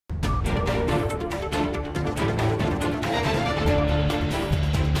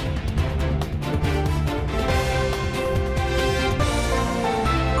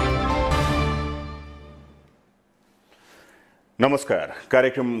नमस्कार।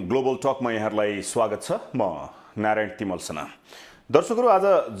 कार्यक्रम ग्लोबल टकमा यहाँलाई स्वागत छ। म नारायण तिमलसना। दर्शकहरू, आज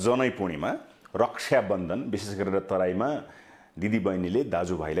जनै पूर्णिमा, रक्षाबन्धन, विशेष गरेर तराईमा दिदीबहिनीले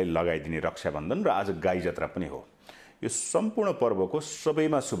दाजुभाइलाई लगाइदिने रक्षाबन्धन र आज गाई जात्रा पनि हो। यो सम्पूर्ण पर्वको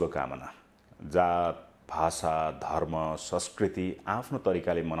सबैमा शुभकामना। जात, भाषा, धर्म, संस्कृति आफ्नो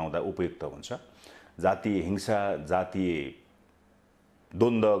तरिकाले मनाउँदा उपयुक्त हुन्छ। जातीय हिंसा, जातीय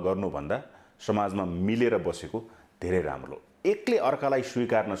द्वन्द्व गर्नुभन्दा समाजमा मिलेर बसेको धेरै राम्रो। एकले अर्कालाई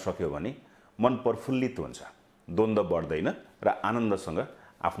स्वीकार्न सक्यो भने मन प्रफुल्लित हुन्छ, द्वन्द्व बढ्दैन र आनन्दसँग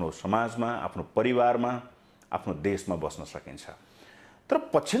आफ्नो समाजमा, आफ्नो परिवारमा, आफ्नो देशमा बस्न सकिन्छ। तर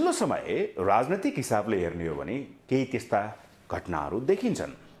पछिल्लो समय राजनैतिक हिसाबले हेर्ने हो भने केही त्यस्ता घटनाहरू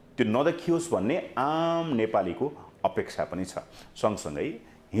देखिन्छन्। त्यो नदेखियोस् भन्ने आम नेपालीको अपेक्षा पनि छ। सँगसँगै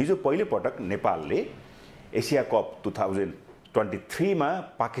हिजो पहिलोपटक नेपालले एसिया कप 2023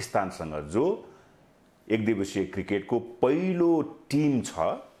 मा पाकिस्तानसँग, जो एक दिवसीय क्रिकेटको पहिलो टिम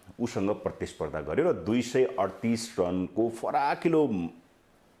छ, उसँग प्रतिस्पर्धा गर्यो र 238 रनको फराकिलो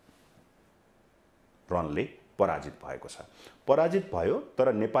रनले पराजित भएको छ। पराजित भयो,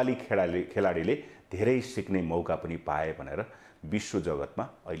 तर नेपाली खेलाडीले धेरै सिक्ने मौका पनि पाए भनेर विश्व जगतमा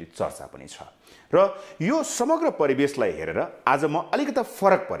अहिले चर्चा पनि छ। र यो समग्र परिवेशलाई हेरेर आज म अलिकता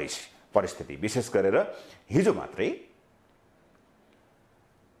फरक परिस्थिति, विशेष गरेर हिजो मात्रै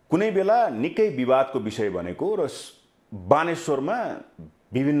कुनै बेला निकै विवादको विषय बनेको र बानेश्वरमा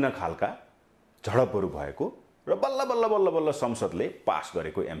विभिन्न खालका झडपहरू भएको र बल्ल बल्ल बल्ल बल्ल संसदले पास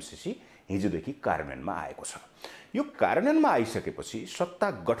गरेको एमसीसी हिजोदेखि कार्यान्वयनमा आएको छ। यो कार्यान्वयनमा आइसकेपछि सत्ता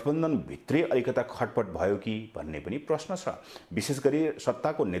गठबन्धन भित्रै अलिकता खटपट भयो कि भन्ने पनि प्रश्न छ। विशेष गरी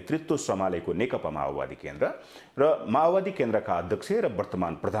सत्ताको नेतृत्व सम्हालेको नेकपा माओवादी केन्द्र र माओवादी केन्द्रका अध्यक्ष र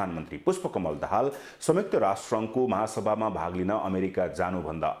वर्तमान प्रधानमन्त्री पुष्पकमल दाहाल संयुक्त राष्ट्रसङ्घको महासभामा भाग लिन अमेरिका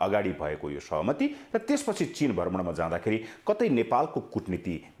जानुभन्दा अगाडि भएको यो सहमति र त्यसपछि चीन भ्रमणमा जाँदाखेरि कतै नेपालको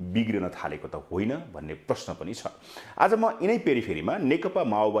कूटनीति बिग्रिन थालेको त होइन भन्ने प्रश्न पनि छ। आज म यिनै पेरिफेरीमा नेकपा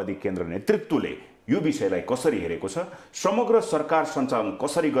माओवादी केन्द्र नेतृत्वले यो विषयलाई कसरी हेरेको छ, समग्र सरकार सञ्चालन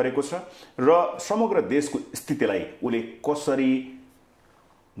कसरी गरेको छ र समग्र देशको स्थितिलाई उसले कसरी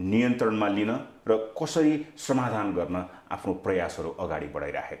नियन्त्रणमा लिन र कसरी समाधान गर्न आफ्नो प्रयासहरू अगाडि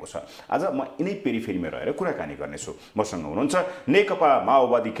बढाइरहेको छ, आज म यिनै पेरिफेरीमा रहेर कुराकानी गर्नेछु। मसँग हुनुहुन्छ नेकपा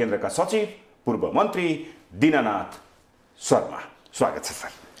माओवादी केन्द्रका सचिव, पूर्व मन्त्री दीनानाथ शर्मा। स्वागत छ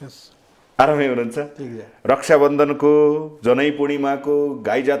सर। आरामै हुनुहुन्छ? रक्षाबन्धनको, जनै पूर्णिमाको,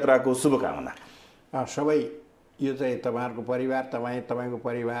 गाई जात्राको शुभकामना। सबै यो चाहिँ तपाईँहरूको परिवार, तपाईँको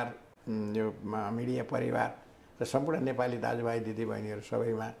परिवार, यो मिडिया परिवार र सम्पूर्ण नेपाली दाजुभाइ दिदीबहिनीहरू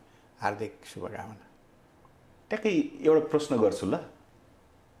सबैमा हार्दिक शुभकामना। ट्याक्कै एउटा प्रश्न गर्छु ल,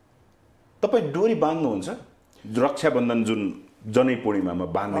 तपाईँ डोरी बाँध्नुहुन्छ? रक्षाबन्धन जुन जनै पूर्णिमामा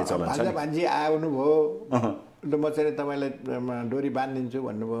बाँध्ने चलन छ, भान्जी आउनुभयो ल म चाहिँ तपाईँलाई डोरी बाँधिदिन्छु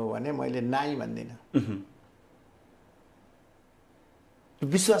भन्नुभयो भने मैले नाइ भन्दिनँ।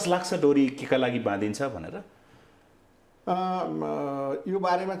 विश्वास लाग्छ डोरी केका लागि बाँधिन्छ भनेर? यो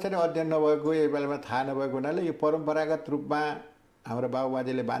बारेमा चाहिँ अध्ययन नभएको, यही बेलामा थाहा नभएको हुनाले यो परम्परागत रूपमा हाम्रो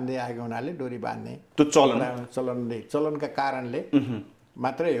बाबुबाजेले बाँध्दै आएको हुनाले डोरी बाँध्ने त्यो चलनका कारणले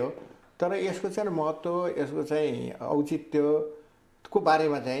मात्रै हो। तर यसको चाहिँ महत्त्व, यसको चाहिँ औचित्यको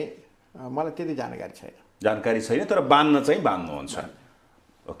बारेमा चाहिँ मलाई त्यति जानकारी छैन। तर बाँध्न चाहिँ बाँध्नुहुन्छ?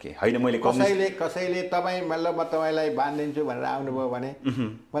 ओके, होइन मैले कसैले तपाईँ मतलब म तपाईँलाई बाँधिदिन्छु भनेर आउनुभयो भने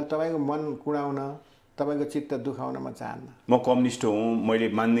मैले तपाईँको मन कुडाउन, तपाईँको चित्त दुखाउन म चाहन्न। म कम्युनिस्ट हुँ,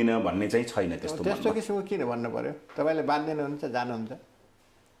 मैले मान्दिनँ भन्ने चाहिँ छैन। त्यस्तो किसिमको किन भन्नु पर्यो? तपाईँले बाँधिदिनुहुन्छ, जानुहुन्छ,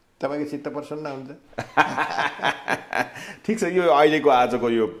 तपाईँको चित्त प्रसन्न हुन्छ। ठिक छ, यो अहिलेको आजको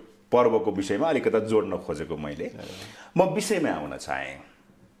यो पर्वको विषयमा अलिकता जोड्न खोजेको मैले। म विषयमा आउन चाहेँ।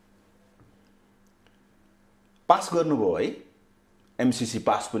 पास गर्नुभयो है, एमसीसी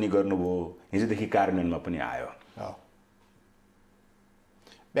पास पनि गर्नुभयो, हिजोदेखि कार्यान्वयनमा पनि आयो।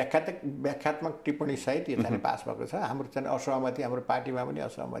 व्याख्यात्मक टिप्पणी सहित यो चाहिँ पास भएको छ। हाम्रो चाहिँ असहमति, हाम्रो पार्टीमा पनि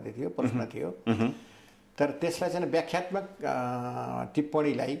असहमति थियो, प्रश्न थियो। तर त्यसलाई चाहिँ व्याख्यात्मक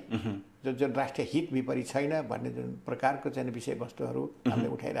टिप्पणीलाई जुन राष्ट्रिय हित विपरीत छैन भन्ने जुन प्रकारको चाहिँ विषयवस्तुहरू हामीले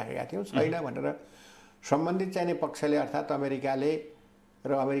उठाइराखेका थियौँ, छैन भनेर सम्बन्धित चाहिँ पक्षले अर्थात् अमेरिकाले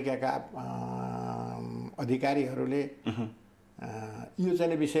र अमेरिकाका अधिकारीहरूले यो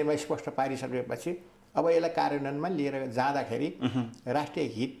चाहिँ विषयमा स्पष्ट पारिसकेपछि अब यसलाई कार्यान्वयनमा लिएर जाँदाखेरि राष्ट्रिय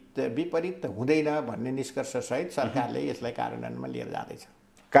हित विपरीत हुँदैन भन्ने निष्कर्षसहित सरकारले यसलाई कार्यान्वयनमा लिएर जाँदैछ।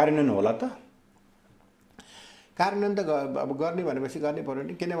 कार्यान्वयन होला त? कार्यान्वयन त अब गर्ने भनेपछि गर्नै पर्यो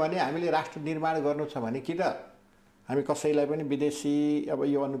नि, किनभने हामीले राष्ट्र निर्माण गर्नु छ भने कि त हामी कसैलाई पनि विदेशी अब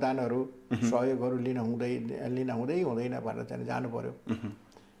यो अनुदानहरू सहयोगहरू लिन हुँदैन भनेर चाहिँ जानु पर्यो।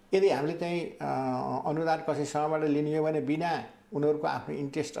 यदि हामीले चाहिँ अनुदान कसैसँगबाट लिने हो भने बिना उनीहरूको आफ्नो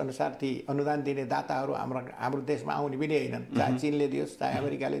इन्ट्रेस्ट अनुसार ती अनुदान दिने दाताहरू हाम्रो देशमा आउने पनि होइनन्। चाहे चीनले दियोस्, चाहे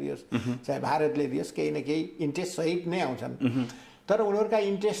अमेरिकाले दियोस्, चाहे भारतले दियोस्, केही न केही इन्ट्रेस्ट सहित नै आउँछन्। तर उनीहरूका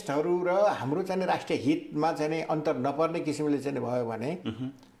इन्ट्रेस्टहरू र हाम्रो चाहिँ राष्ट्रिय हितमा चाहिँ अन्तर नपर्ने किसिमले चाहिँ भयो भने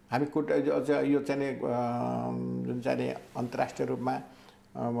हामी यो चाहिँ जुन चाहिँ अन्तर्राष्ट्रिय रूपमा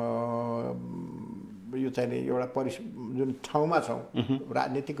यो चाहिँ एउटा जुन ठाउँमा छौँ,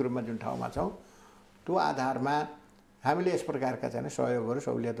 राजनीतिक रूपमा जुन ठाउँमा छौँ, त्यो आधारमा हामीले यस प्रकारका चाहिँ सहयोगहरू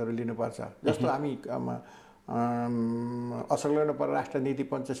सहुलियतहरू लिनुपर्छ। जस्तो हामी असंलग्न परराष्ट्र नीति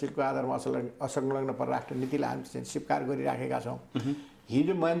पञ्चशीलको आधारमा असंलग्न परराष्ट्र नीतिलाई हामी चाहिँ स्वीकार गरिराखेका छौँ।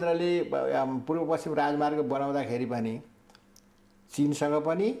 हिजो महेन्द्रले पूर्व पश्चिम राजमार्ग बनाउँदाखेरि पनि चीनसँग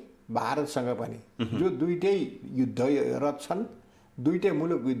पनि भारतसँग पनि जो दुईटै युद्धरत छन्, दुईटै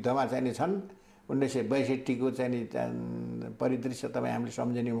मुलुक युद्धमा चाहिँ छन्। 1962 को चाहिँ परिदृश्य तपाईँ हामीले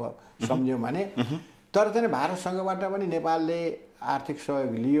सम्झ्यौँ भने, तर चाहिँ भारतसँगबाट पनि नेपालले आर्थिक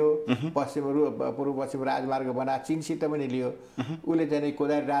सहयोग लियो, पूर्व पश्चिम राजमार्ग बनायो, चीनसित पनि लियो। उसले चाहिँ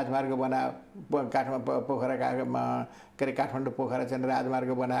कोदारी राजमार्ग बनायो, काठमाडौँ पोखरा चाहिँ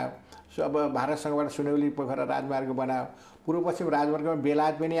राजमार्ग बनायो। अब भारतसँगबाट सुनौली पोखरा राजमार्ग बनायो। पूर्व पश्चिम राजमार्गमा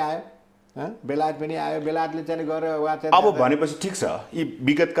बेलायत पनि आयो, बेलायतले चाहिँ गएर अब भनेपछि ठिक छ, यी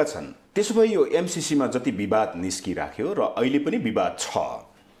विगतका छन्। त्यसो भए यो एमसीसीमा जति विवाद निस्किराख्यो र अहिले पनि विवाद छ,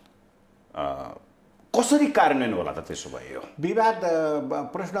 कसरी कार्यान्वयन होला त? त्यसो भए यो विवाद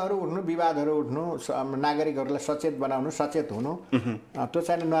प्रश्नहरू उठ्नु, विवादहरू उठ्नु, नागरिकहरूलाई सचेत बनाउनु, सचेत हुनु, त्यो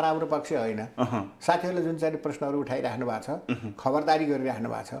चाहिँ नराम्रो पक्ष होइन। साथीहरूले जुन चाहिँ प्रश्नहरू उठाइराख्नु भएको छ, खबरदारी गरिराख्नु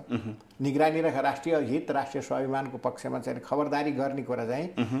भएको छ, निगरानी र राष्ट्रिय हित, राष्ट्रिय स्वाभिमानको पक्षमा चाहिँ खबरदारी गर्ने कुरा चाहिँ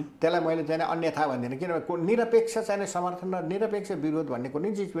त्यसलाई मैले चाहिँ अन्यथा भन्दिनँ। किनभने निरपेक्ष चाहिँ समर्थन र निरपेक्ष विरोध भन्ने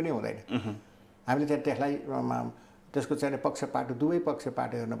कुनै चिज पनि हुँदैन। हामीले चाहिँ त्यसलाई त्यसको चाहिँ पक्षपात, दुवै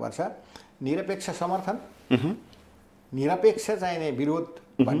पक्षपात हेर्नुपर्छ। निरपेक्ष समर्थन, निरपेक्ष चाहिँ विरोध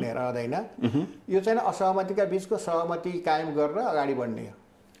भन्ने रहँदैन। यो चाहिँ असहमतिका बीचको सहमति कायम गरेर अगाडि बढ्ने हो।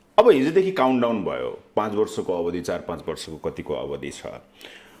 अब हिजोदेखि काउन्टडाउन भयो, 5 वर्षको अवधि, 4-5 वर्षको कतिको अवधि छ।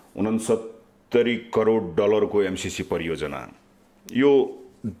 69 करोड डलरको एमसीसी परियोजना यो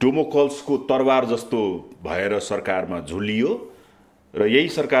डोमोकल्सको तरवार जस्तो भएर सरकारमा झुलियो र यही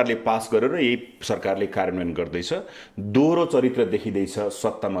सरकारले पास गरेर यही सरकारले कार्यान्वयन गर्दैछ। दोहोरो चरित्र देखिँदैछ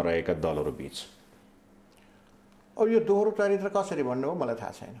सत्तामा रहेका दलहरू बीच। अब यो दोहोरो चरित्र कसरी भन्नु हो मलाई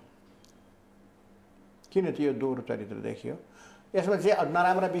थाहा छैन। किन चाहिँ यो दोहोरो चरित्र देखियो? यसमा जे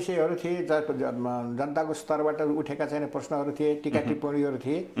नराम्रा विषयहरू थिए, जनताको स्तरबाट उठेका चाहिँ प्रश्नहरू थिए, टीका टिप्पणीहरू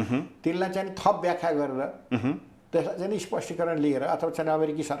थिए, तिनलाई चाहिँ थप व्याख्या गरेर त्यसलाई चाहिँ स्पष्टीकरण लिएर अथवा चाहिँ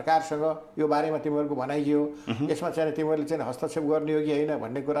अमेरिकी सरकारसँग यो बारेमा तिमीहरूको भनाइ के हो, यसमा चाहिँ तिमीहरूले चाहिँ हस्तक्षेप गर्ने हो कि होइन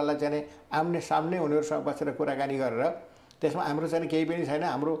भन्ने कुरालाई चाहिँ आम्ने सामने उनीहरूसँग बसेर कुराकानी गरेर त्यसमा हाम्रो चाहिँ केही पनि छैन।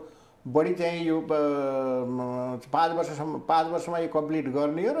 हाम्रो बढी चाहिँ यो 5 वर्षमा यो कम्प्लिट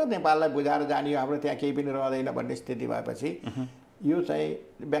गर्ने हो र नेपाललाई बुझाएर जाने हो, हाम्रो त्यहाँ केही पनि रहँदैन भन्ने स्थिति भएपछि यो चाहिँ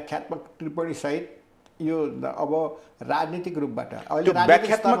व्याख्यात्मक टिप्पणी सहित यो अब राजनीतिक रूपबाट अहिले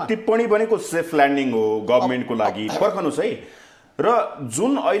व्याख्यात्मक टिप्पणी भनेको सेफ ल्यान्डिङ हो गभर्नमेन्टको लागि। पर्खनुहोस् है, र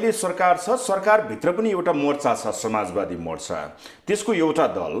जुन अहिले सरकार छ, सरकारभित्र पनि एउटा मोर्चा छ, समाजवादी मोर्चा। त्यसको एउटा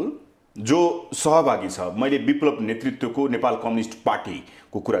दल जो सहभागी छ, मैले विप्लव नेतृत्वको नेपाल कम्युनिस्ट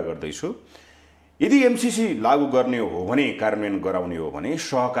पार्टीको कुरा गर्दैछु। यदि एमसीसी लागू गर्ने हो भने, कार्यान्वयन गराउने हो भने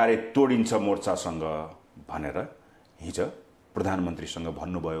सहकार्य तोडिन्छ मोर्चासँग भनेर हिजो प्रधानमन्त्रीसँग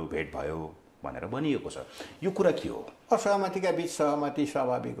भन्नुभयो, भेट भयो भनेर भनिएको छ। यो कुरा के हो? असहमतिका बीच सहमति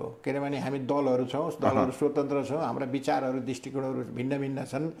स्वाभाविक हो। किनभने हामी दलहरू छौँ, दलहरू स्वतन्त्र छौँ, हाम्रा विचारहरू, दृष्टिकोणहरू भिन्न भिन्न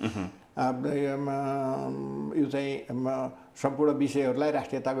छन्। यो चाहिँ सम्पूर्ण विषयहरूलाई,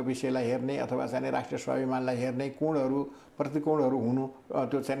 राष्ट्रियताको विषयलाई हेर्ने अथवा चाहिँ राष्ट्रिय स्वाभिमानलाई हेर्ने कोणहरू, प्रतिकोणहरू हुनु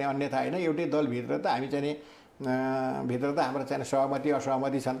त्यो चाहिँ अन्यथा होइन। एउटै दलभित्र त हामी चाहिँ भित्र त हाम्रो चाहिँ सहमति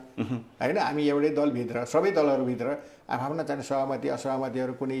असहमति छन् होइन। हामी एउटै दलभित्र, सबै दलहरूभित्र आफ्ना चाहिँ सहमति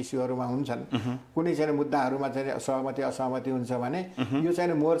असहमतिहरू कुनै इस्युहरूमा हुन्छन्, कुनै चाहिँ मुद्दाहरूमा चाहिँ सहमति असहमति हुन्छ भने यो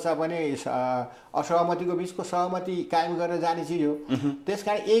चाहिँ मोर्चा पनि असहमतिको बिचको सहमति कायम गरेर जाने चिज हो।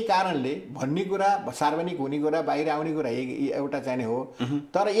 त्यसकारण यही कारणले भन्ने कुरा, सार्वजनिक हुने कुरा, बाहिर आउने कुरा एउटा चाहिँ हो।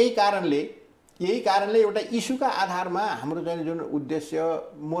 तर यही कारणले एउटा इस्युका आधारमा हाम्रो चाहिँ जुन उद्देश्य,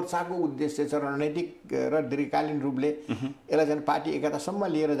 मोर्चाको उद्देश्य छ, रणनीतिक र दीर्घकालीन रूपले यसलाई चाहिँ पार्टी एकतासम्म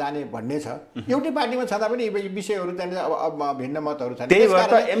लिएर जाने भन्ने छ। एउटै पार्टीमा छँदा पनि विषयहरू चाहिँ अब भिन्न मतहरू छन्। त्यही भएर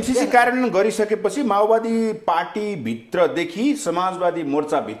त एमसीसी कार्यान्वयन गरिसकेपछि माओवादी पार्टीभित्रदेखि समाजवादी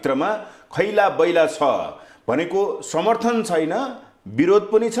मोर्चाभित्रमा खैला बैला छ भनेको समर्थन छैन,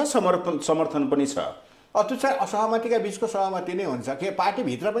 विरोध पनि छ, समर्थन पनि छ। त्यो चाहिँ असहमतिका बिचको सहमति नै हुन्छ के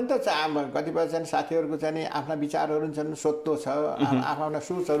पार्टीभित्र पनि त कतिपय चाहिँ साथीहरूको चाहिँ आफ्ना विचारहरू छन्, सोत्तो छ, आफ्ना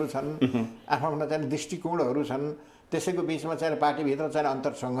सोचहरू छन्, आफ्ना चाहिँ दृष्टिकोणहरू छन्। त्यसैको बिचमा चाहिँ पार्टीभित्र चाहिँ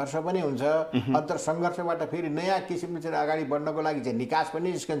अन्तरसङ्घर्ष पनि हुन्छ। अन्तरसङ्घर्षबाट फेरि नयाँ किसिमले चाहिँ अगाडि बढ्नको लागि चाहिँ निकास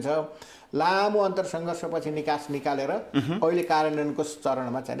पनि निस्कन्छ। लामो अन्तरसङ्घर्षपछि निकास निकालेर अहिले कार्यान्वयनको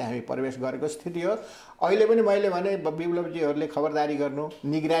चरणमा चाहिँ हामी प्रवेश गरेको स्थिति हो। अहिले पनि मैले भने विप्लवजीहरूले खबरदारी गर्नु,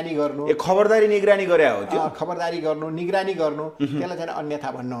 निगरानी गर्नु, खबरदारी निगरानी गरे हो त्यो खबरदारी गर्नु, निगरानी गर्नु, त्यसलाई चाहिँ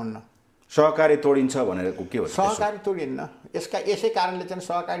अन्यथा भन्नुहुन्न। सहकारी तोडिन्छ भनेको के हो? सहकारी तोडिन्न। यसै कारणले चाहिँ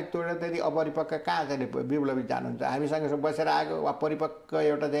सहकारी तोडेर त्यति अपरिपक्व कहाँ चाहिँ विप्लवी जानुहुन्छ? हामीसँग बसेर आएको वा परिपक्व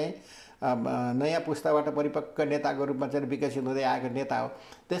एउटा चाहिँ नयाँ पुस्ताबाट परिपक्व नेताको रूपमा चाहिँ विकसित हुँदै आएको नेता हो।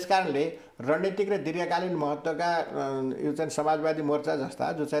 त्यस कारणले रणनीतिक र दीर्घकालीन महत्त्वका यो चाहिँ समाजवादी मोर्चा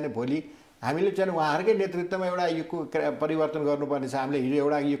जस्ता जो चाहिँ भोलि हामीले चाहिँ उहाँहरूकै नेतृत्वमा एउटा युगको परिवर्तन गर्नुपर्ने छ। हामीले हिजो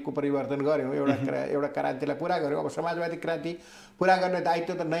एउटा युगको परिवर्तन गऱ्यौँ, एउटा क्रान्तिलाई पुरा गऱ्यौँ। अब समाजवादी क्रान्ति पुरा गर्ने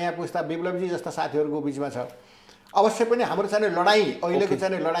दायित्व त नयाँ पुस्ता विप्लवजी जस्ता साथीहरूको बिचमा छ। अवश्य पनि हाम्रो चाहिँ लडाइँ अहिलेको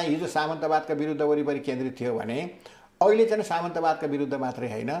चाहिँ लडाइँ हिजो सामन्तवादका विरुद्ध वरिपरि केन्द्रित थियो भने अहिले चाहिँ सामन्तवादका विरुद्ध मात्रै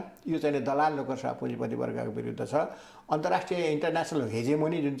होइन, यो चाहिँ दलाल नोकरशाह पुँजीपति वर्गको विरुद्ध छ। अन्तर्राष्ट्रिय इन्टरनेसनल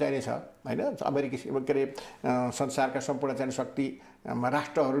हेजेमोनी जुन चाहिँ छ होइन, अमेरिकी के अरे संसारका सम्पूर्ण चाहिँ शक्ति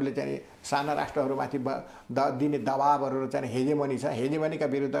राष्ट्रहरूले चाहिँ साना राष्ट्रहरूमाथि दिने दबावहरू चाहिँ हेजेमोनी छ। हेजेमोनीका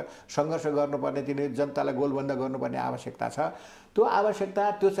विरुद्ध सङ्घर्ष गर्नुपर्ने, तिनीहरू जनतालाई गोलबन्द गर्नुपर्ने आवश्यकता छ। त्यो आवश्यकता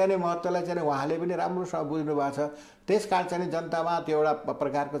त्यो चाहिँ महत्त्वलाई चाहिँ उहाँले पनि राम्रोसँग बुझ्नु भएको छ। त्यस कारण चाहिँ जनतामा त्यो एउटा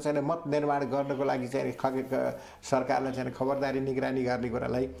प्रकारको चाहिँ मत निर्माण गर्नको लागि चाहिँ सरकारलाई चाहिँ खबरदारी निगरानी गर्ने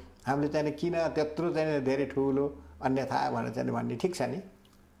कुरालाई हामीले चाहिँ किन त्यत्रो चाहिँ धेरै ठुलो अन्यथा भनेर चाहिँ भन्ने ठिक छ नि।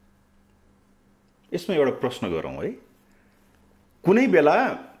 यसमा एउटा प्रश्न गरौँ है। कुनै बेला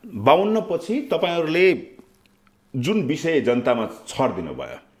 52 पछि तपाईहरूले जुन विषय जनतामा छर्दिनु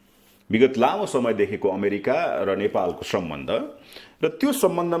भयो, विगत लामो समयदेखिको अमेरिका र नेपालको सम्बन्ध र त्यो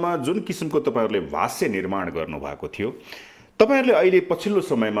सम्बन्धमा जुन किसिमको तपाईहरूले भाष्य निर्माण गर्नुभएको थियो, तपाईहरूले अहिले पछिल्लो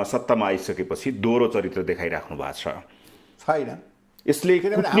समयमा सत्तामा आइसकेपछि दोहोरो चरित्र देखाइराख्नु भएको छैन। यसले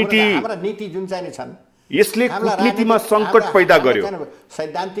हाम्रा नीति जुन चाहिँ छन् यसले कूटनीतिमा सङ्कट पैदा गर्यो।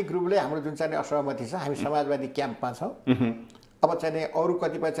 सैद्धान्तिक रूपले हाम्रो जुन चाहिँ असहमति छ, हामी समाजवादी क्याम्पमा छौँ। अब चाहिँ अरू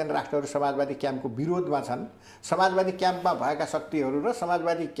कतिपय चाहिँ राष्ट्रहरू समाजवादी क्याम्पको विरोधमा छन्। समाजवादी क्याम्पमा भएका शक्तिहरू र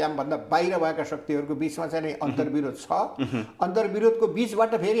समाजवादी क्याम्पभन्दा बाहिर भएका शक्तिहरूको बिचमा चाहिँ अन्तर्विरोध छ। अन्तर्विरोधको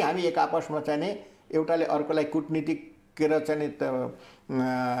बिचबाट फेरि हामी एक आपसमा चाहिँ एउटाले अर्कोलाई कुटनीतिक र चाहिँ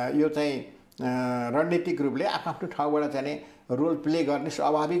यो चाहिँ रणनीतिक रूपले आफ्नो ठाउँबाट चाहिँ रोल प्ले गर्ने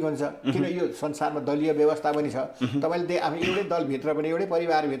स्वाभाविक हुन्छ। किन यो संसारमा दलीय व्यवस्था पनि छ। तपाईँले हामी एउटै दलभित्र पनि, एउटै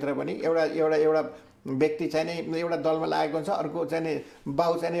परिवारभित्र पनि एउटा व्यक्ति चाहिँ एउटा दलमा लागेको हुन्छ, अर्को चाहिँ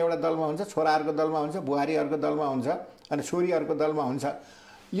बाउ चाहिँ एउटा दलमा हुन्छ, छोरा अर्को दलमा हुन्छ, बुहारी अर्को दलमा हुन्छ, अनि छोरी अर्को दलमा हुन्छ।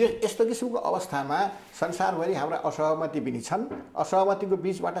 यो यस्तो किसिमको अवस्थामा संसारभरि हाम्रा असहमति पनि छन्। असहमतिको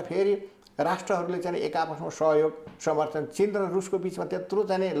बिचबाट फेरि राष्ट्रहरूले चाहिँ एक आपसमा सहयोग समर्थन, चीन र रुसको बिचमा त्यत्रो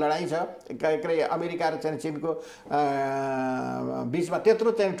चाहिँ लडाइँ छ। अमेरिका र चाहिँ चीनको बिचमा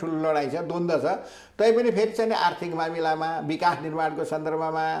त्यत्रो चाहिँ ठुलो लडाइँ छ, द्वन्द्व छ। तैपनि फेरि चाहिँ आर्थिक मामिलामा, विकास निर्माणको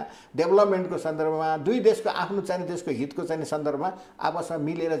सन्दर्भमा, डेभलपमेन्टको सन्दर्भमा, दुई देशको आफ्नो चाहिँ देशको हितको चाहिँ सन्दर्भमा आपसमा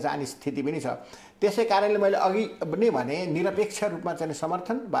मिलेर जाने स्थिति पनि छ। त्यसै कारणले मैले अघि पनि भने निरपेक्ष रूपमा चाहिँ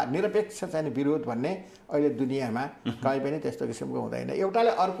समर्थन वा निरपेक्ष चाहिँ विरोध भन्ने अहिले दुनियाँमा कहीँ पनि त्यस्तो किसिमको हुँदैन। एउटाले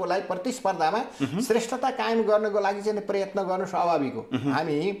अर्कोलाई प्रतिस्पर्धामा श्रेष्ठता कायम गर्नको लागि चाहिँ प्रयत्न गर्नु स्वाभाविक हो।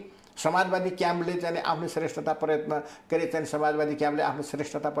 हामी समाजवादी क्याम्पले चाहिँ आफ्नो श्रेष्ठता प्रयत्न गरे चाहिँ समाजवादी क्याम्पले आफ्नो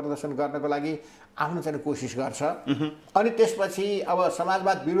श्रेष्ठता प्रदर्शन गर्नको लागि आफ्नो चाहिँ कोसिस गर्छ। अनि त्यसपछि अब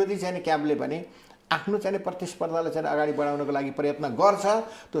समाजवाद विरोधी चाहिँ क्याम्पले पनि आफ्नो चाहिँ प्रतिस्पर्धालाई चाहिँ अगाडि बढाउनको लागि प्रयत्न गर्छ।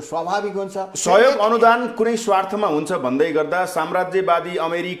 त्यो स्वाभाविक हुन्छ। सहयोग अनुदान कुनै स्वार्थमा हुन्छ भन्दै गर्दा, साम्राज्यवादी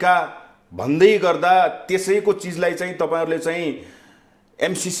अमेरिका भन्दै गर्दा त्यसैको चिजलाई चाहिँ तपाईहरूले चाहिँ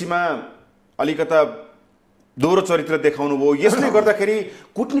एमसिसीमा अलिकता दोहोरो चरित्र देखाउनु भयो। यसले गर्दाखेरि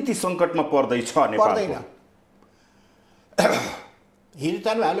कूटनीति सङ्कटमा पर्दैछ नेपाल। हिजो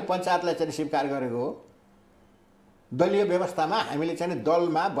चाहिँ हामीले पञ्चायतलाई चाहिँ स्वीकार गरेको हो। दलीय व्यवस्थामा हामीले चाहिँ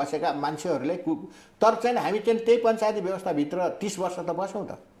दलमा बसेका मान्छेहरूले तर चाहिँ हामी चाहिँ त्यही पञ्चायती व्यवस्थाभित्र 30 वर्ष त बस्यौँ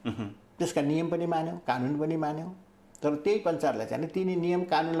त। त्यसका नियम पनि मान्यौँ, कानुन पनि मान्यौँ। तर त्यही पञ्चायतलाई चाहिँ तिनी नियम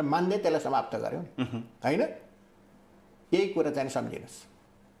कानुनलाई मान्दै त्यसलाई समाप्त गर्यौँ होइन। यही कुरा चाहिँ सम्झिनुहोस्।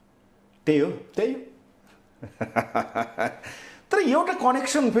 त्यही हो। तर एउटा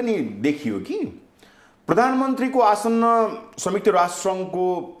कनेक्सन पनि देखियो कि प्रधानमन्त्रीको आसन्न संयुक्त राष्ट्रसङ्घको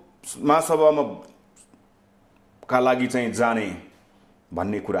महासभामा का लागि चाहिँ जाने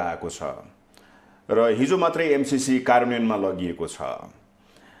भन्ने कुरा आएको छ र हिजो मात्रै एमसिसी कार्यान्वयनमा लगिएको छ।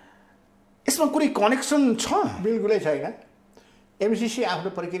 यसमा कुनै कनेक्सन छ? बिल्कुलै छैन। एमसीसी आफ्नो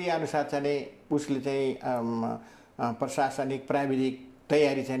प्रक्रिया अनुसार चाहिँ उसले चाहिँ प्रशासनिक प्राविधिक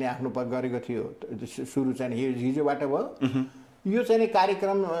तयारी चाहिँ आफ्नो गरेको थियो। सुरु चाहिँ हिजोबाट भयो। यो चाहिँ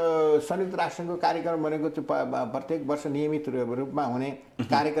कार्यक्रम संयुक्त राष्ट्रको कार्यक्रम भनेको प्रत्येक वर्ष नियमित रूपमा हुने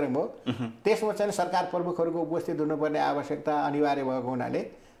कार्यक्रम हो। त्यसमा चाहिँ सरकार प्रमुखहरूको उपस्थित हुनुपर्ने आवश्यकता अनिवार्य भएको हुनाले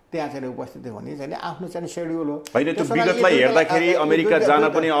त्यहाँ चाहिँ उपस्थित हुने चाहिँ आफ्नो चाहिँ सेड्युल हो। होइन, त्यो विगतलाई हेर्दाखेरि अमेरिका जान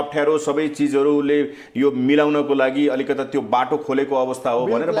पनि अप्ठ्यारो, सबै चिजहरूले यो मिलाउनको लागि अलिकता त्यो बाटो खोलेको अवस्था हो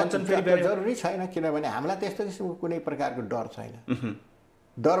भनेर भन्छन्। फेरि जरुरी छैन, किनभने हामीलाई त्यस्तो किसिमको कुनै प्रकारको डर छैन।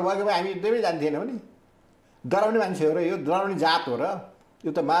 डर भएको भए हामी एकदमै जान्थेनौँ नि। डराउने मान्छे हो र यो डराउने जात हो र।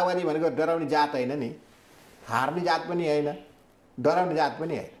 यो त माओवादी भनेको डराउने जात होइन नि, हार्ने जात पनि होइन, डराउने जात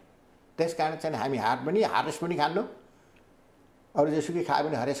पनि होइन। त्यस कारण चाहिँ हामी हरेस पनि खान्नु, अरू जेसुकै खायो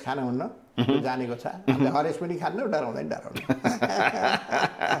भने हरेस खान हुन्न जानेको छ। हामीले हरेस पनि खान्नु, डराउँदैन डराउनु।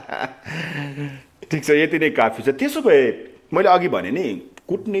 ठिक छ, यति नै काफी छ। त्यसो भए मैले अघि भने नि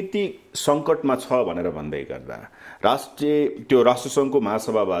कूटनीति सङ्कटमा छ भनेर भन्दै गर्दा त्यो राष्ट्रसङ्घको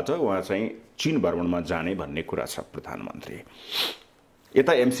महासभाबाट उहाँ चाहिँ चीन भ्रमणमा जाने भन्ने कुरा छ प्रधानमन्त्री।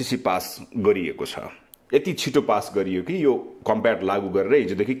 यता एमसीसी पास गरिएको छ, यति छिटो पास गरियो कि यो कम्प्याक्ट लागू गरेर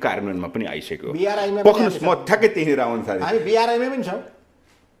हिजोदेखि कार्यान्वयनमा पनि आइसक्यो। पक्नुहोस्, म ठ्याक्कै त्यहीँनिर आउनु थालेँ। हामी बिआरआईमै पनि छौँ।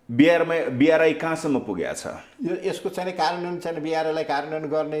 बिआरआई कहाँसम्म पुगेको छ? यसको चाहिँ कार्यान्वयन चाहिँ बिआरआईलाई कार्यान्वयन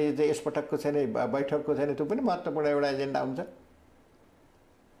गर्ने यसपटकको चाहिँ बैठकको चाहिँ त्यो पनि महत्त्वपूर्ण एउटा एजेन्डा हुन्छ।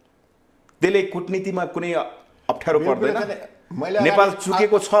 त्यसले कूटनीतिमा कुनै अप्ठ्यारो पर्दैन? नेपाल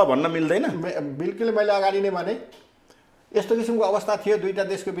चुकेको छ भन्न मिल्दैन? बिल्कुल, मैले अगाडि नै भने यस्तो किसिमको अवस्था थियो। दुईटा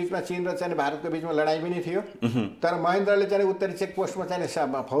देशको बिचमा, चीन र चाहिँ भारतको बिचमा लडाइँ पनि थियो। तर महेन्द्रले चाहिँ उत्तरी चेक पोस्टमा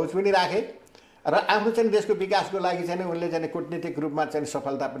चाहिँ फौज पनि राखे र आफ्नो चाहिँ देशको विकासको लागि चाहिँ उनले चाहिँ कूटनीतिक रूपमा चाहिँ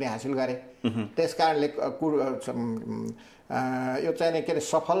सफलता पनि हासिल गरे। त्यस कारणले यो चाहिँ के अरे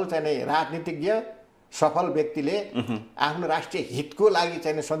सफल चाहिँ राजनीतिज्ञ, सफल व्यक्तिले आफ्नो राष्ट्रिय हितको लागि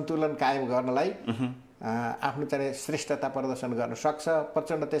चाहिँ सन्तुलन कायम गर्नलाई आफ्नो चाहिँ श्रेष्ठता प्रदर्शन गर्न सक्छ।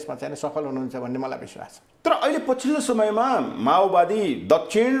 प्रचण्ड त्यसमा चाहिँ सफल हुनुहुन्छ भन्ने मलाई विश्वास छ। तर अहिले पछिल्लो समयमा माओवादी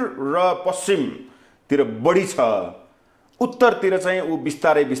दक्षिण र पश्चिमतिर बढी छ, उत्तरतिर चाहिँ ऊ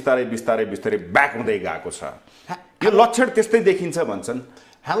बिस्तारै बिस्तारै बिस्तारै बिस्तारै ब्याक हुँदै गएको छ। यो लक्षण त्यस्तै देखिन्छ भन्छन्।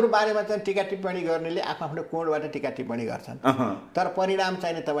 हाम्रो बारेमा चाहिँ टिका टिप्पणी गर्नेले आफ्नो कोणबाट टिका टिप्पणी गर्छन्, तर परिणाम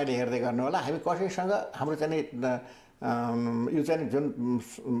चाहिँ तपाईँले हेर्दै गर्नु होला। हामी कसैसँग हाम्रो चाहिँ यो चाहिँ जुन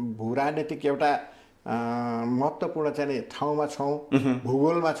भू राजनीतिक एउटा महत्त्वपूर्ण चाहिँ ठाउँमा छौँ,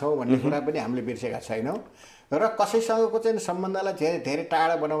 भूगोलमा छौँ भन्ने कुरा पनि हामीले बिर्सेका छैनौँ। र कसैसँगको चाहिँ सम्बन्धलाई धेरै धेरै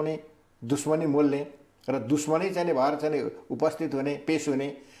टाढा बनाउने, दुश्मनी मोल्ने र दुश्मनै चाहिँ भएर चाहिँ उपस्थित हुने, पेश हुने,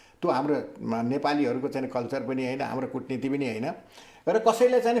 त्यो हाम्रो नेपालीहरूको चाहिँ कल्चर पनि होइन, हाम्रो कुटनीति पनि होइन। र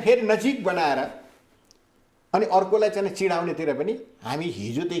कसैलाई चाहिँ फेरि नजिक बनाएर अनि अर्कोलाई चाहिँ चिडाउनेतिर पनि हामी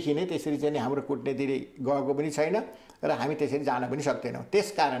हिजोदेखि नै त्यसरी चाहिँ हाम्रो कुटनीति गएको पनि छैन र हामी त्यसरी जान पनि सक्दैनौँ।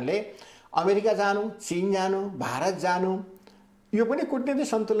 त्यस कारणले अमेरिका जानु, चीन जानु, भारत जानु, यो पनि कूटनीतिक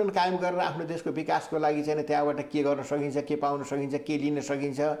सन्तुलन कायम गरेर आफ्नो देशको विकासको लागि चाहिँ त्यहाँबाट के गर्न सकिन्छ, के पाउन सकिन्छ, के लिन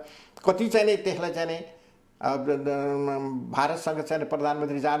सकिन्छ, कति चाहिँ त्यसलाई चाहिँ भारतसँग चाहिँ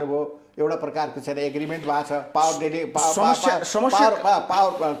प्रधानमन्त्री जानुभयो, एउटा प्रकारको चाहिँ एग्रिमेन्ट भएको छ, पावर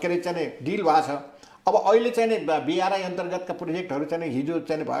के अरे चाहिँ डिल भएको छ। अब अहिले चाहिँ बिआरआई अन्तर्गतका प्रोजेक्टहरू चाहिँ हिजो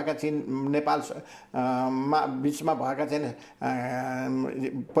चाहिँ भएका चीन नेपाल बिचमा भएका चाहिँ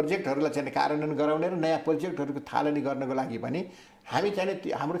प्रोजेक्टहरूलाई चाहिँ कार्यान्वयन गराउने र नयाँ प्रोजेक्टहरूको थालनी गर्नको लागि पनि हामी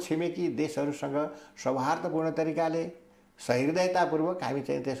चाहिँ हाम्रो छिमेकी देशहरूसँग सौहार्दपूर्ण तरिकाले सहृदयतापूर्वक हामी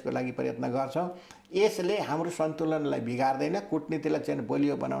चाहिँ त्यसको लागि प्रयत्न गर्छौँ। यसले हाम्रो सन्तुलनलाई बिगार्दैन, कूटनीतिलाई चाहिँ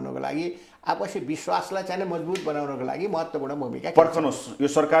बलियो बनाउनको लागि, आपसी विश्वासलाई चाहिँ मजबुत बनाउनको लागि महत्त्वपूर्ण भूमिका। पर्खनुहोस्, यो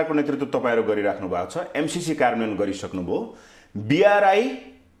सरकारको नेतृत्व तपाईँहरू गरिराख्नु भएको छ, एमसीसी कार्यान्वयन गरिसक्नुभयो, बिआरआई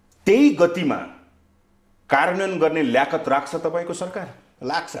त्यही गतिमा कार्यान्वयन गर्ने ल्याकत राख्छ तपाईँको सरकार?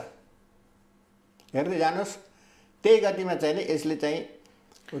 लाग्छ, हेर्दै जानुहोस्। त्यही गतिमा चाहिँ यसले चाहिँ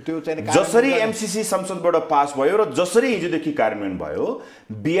त्यो चाहिँ जसरी एमसीसी संसदबाट पास भयो र जसरी हिजोदेखि कार्यान्वयन भयो,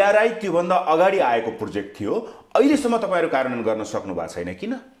 बिआरआई त्योभन्दा अगाडि आएको प्रोजेक्ट थियो, अहिलेसम्म तपाईँहरू कार्यान्वयन गर्न सक्नु भएको छैन।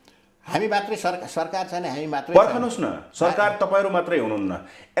 किन? हामी मात्रै सरकार छैन, हामी मात्रै। पर्खनुहोस् न, सरकार तपाईँहरू मात्रै हुनुहुन्न,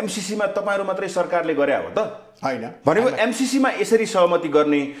 एमसीसीमा तपाईँहरू मात्रै सरकारले गरे हो त? होइन, भनेको एमसीसीमा यसरी सहमति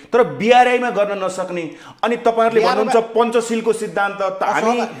गर्ने तर बिआरआईमा गर्न नसक्ने, अनि तपाईँहरूले भन्नुहुन्छ पञ्चशीलको सिद्धान्त,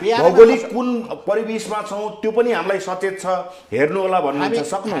 हामी भौगोलिक कुन परिवेशमा छौँ त्यो पनि हामीलाई सचेत छ, हेर्नु होला भन्नुहुन्छ,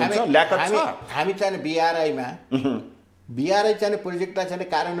 सक्नुहुन्छ, ल्याकत छ। हामी चाहिँ बिआरआई चाहिँ प्रोजेक्टलाई चाहिँ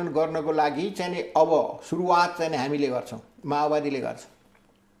कार्यान्वयन गर्नको लागि चाहिँ अब सुरुवात चाहिँ हामीले गर्छौँ, माओवादीले गर्छ।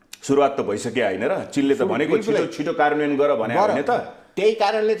 सुरुवात त भइसक्यो होइन र? चिनले त भनेको छिटो छिटो कार्यान्वयन गर भने होइन त? त्यही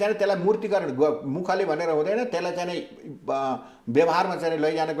कारणले चाहिँ त्यसलाई मूर्तिकरण, मुखले भनेर हुँदैन, त्यसलाई चाहिँ व्यवहारमा चाहिँ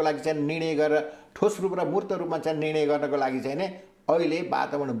लैजानको लागि चाहिँ निर्णय गरेर ठोस रूप र मूर्त रूपमा चाहिँ निर्णय गर्नको लागि चाहिँ अहिले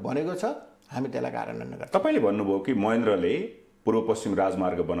वातावरण बनेको छ, हामी त्यसलाई कार्यान्वयन गर्छौँ। तपाईँले भन्नुभयो कि महेन्द्रले पूर्व पश्चिम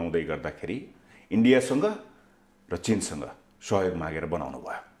राजमार्ग बनाउँदै गर्दाखेरि इन्डियासँग र चीनसँग सहयोग मागेर बनाउनु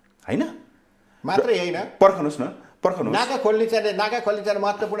भयो, होइन? मात्रै होइन, पर्खनुहोस् न, पर्खनुहोस्। नाका खोल्ने चाहिँ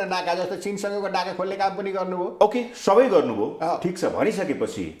महत्त्वपूर्ण नाका जस्तो चीनसँगको नाका खोल्ने काम पनि गर्नुभयो। ओके, सबै गर्नुभयो, ठिक छ।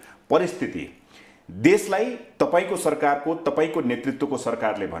 भनिसकेपछि परिस्थिति देशलाई तपाईँको सरकारको, तपाईँको नेतृत्वको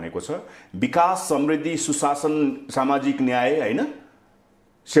सरकारले भनेको छ विकास, समृद्धि, सुशासन, सामाजिक न्याय, होइन,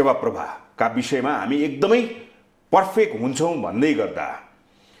 सेवा प्रवाहका विषयमा हामी एकदमै पर्फेक्ट हुन्छौँ भन्दै गर्दा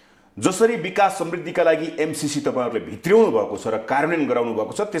जसरी विकास समृद्धिका लागि एमसीसी तपाईँहरूले भित्र्याउनु भएको छ र कार्यान्वयन गराउनु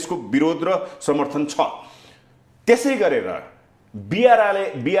भएको छ, त्यसको विरोध र समर्थन छ। त्यसै गरेर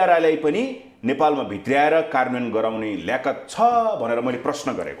बिआरआईलाई पनि नेपालमा भित्र्याएर कार्यान्वयन गराउने ल्याकत छ भनेर मैले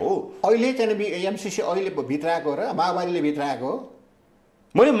प्रश्न गरेको हो। अहिले चाहिँ एमसीसी अहिले भित्राएको र माओवादीले भित्राएको हो।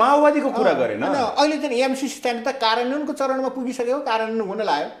 मैले माओवादीको कुरा गरेन। अहिले चाहिँ एमसीसी चाहिँ त कार्यान्वयनको चरणमा पुगिसक्यो, कार्यान्वयन हुन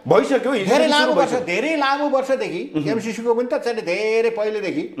लाग्यो, भइसक्यो। धेरै लामो वर्षदेखि एमसीसीको पनि त चाहिँ धेरै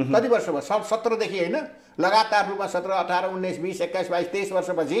पहिलेदेखि, कति वर्ष भयो, 17देखि होइन, लगातार रूपमा 17, 18, 19, 20, 21, 22, 23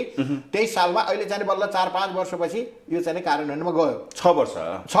 वर्षपछि, 23 सालमा अहिले चाहिँ बल्ल 4-5 वर्षपछि यो चाहिँ कार्यान्वयनमा गयो। 6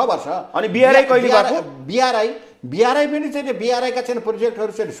 वर्ष। अनि बिआरआई कहिले भएको? बिआरआई पनि चाहिँ बिआरआईका चाहिँ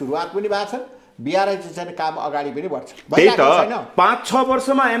प्रोजेक्टहरू चाहिँ सुरुवात पनि भएको छ, बिआरआई चाहिँ काम अगाडि पनि बढ्छ। त्यही त 5-6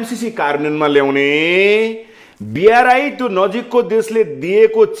 वर्षमा एमसीसी कार्यान्वयनमा ल्याउने, बिआरआई त्यो नजिकको देशले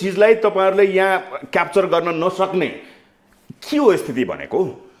दिएको चिजलाई तपाईँहरूले यहाँ क्याप्चर गर्न नसक्ने के हो स्थिति भनेको?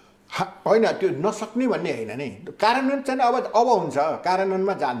 होइन, त्यो नसक्ने भन्ने होइन नि, कार्यान्वयन चाहिँ अब हुन्छ,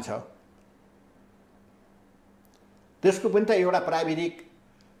 कार्यान्वयनमा जान्छ। त्यसको पनि त एउटा प्राविधिक,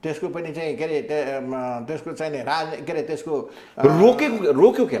 त्यसको पनि चाहिँ के अरे त्यसको चाहिँ के अरे त्यसको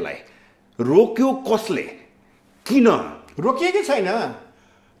रोक्यो केलाई? रोक्यो कसले? किन रोकिएकै छैन?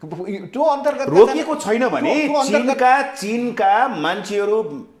 त्यो अन्तर्गत रोकिएको छैन भने चीनका मान्छेहरू,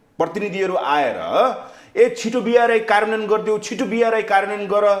 प्रतिनिधिहरू आएर छिटो बिआरआई कार्यान्वयन गरिदेऊ, छिटो बिआरआई कार्यान्वयन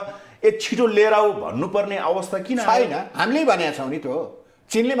गर, छिटो लिएर आऊ भन्नुपर्ने अवस्था किन छैन? हामीले भनेका छौँ नि, त्यो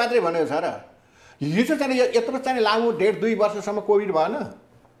चीनले मात्रै भनेको छ र। हिजो चाहिँ यत्रो चाहिँ लामो 1.5-2 वर्षसम्म कोभिड भएन,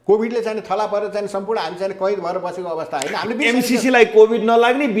 कोभिडले चाहिँ थला परेर चाहिँ सम्पूर्ण हामी चाहिँ कैद भएर बसेको अवस्था होइन। हामीले एमसीसीलाई कोभिड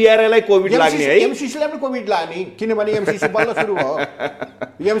नलाग्ने, बिआरआईलाई कोभिड लाग्ने है? एमसीसीलाई पनि कोभिड लाग्ने, किनभने एमसीसी बल्ल सुरु भयो,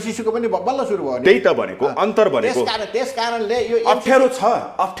 एमसीसीको पनि बल्ल सुरु भयो। त्यही त भनेको, अन्तर भनेको। त्यस कारणले यो अप्ठ्यारो छ,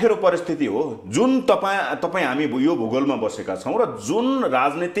 अप्ठ्यारो परिस्थिति हो जुन तपाईँ हामी यो भूगोलमा बसेका छौँ र जुन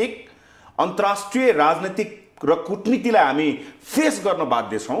राजनीतिक, अन्तर्राष्ट्रिय राजनीतिक र कूटनीतिलाई हामी फेस गर्न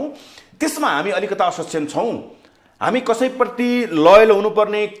बाध्य छौँ, त्यसमा हामी अलिकता असक्षम छौँ। हामी कसैप्रति लयल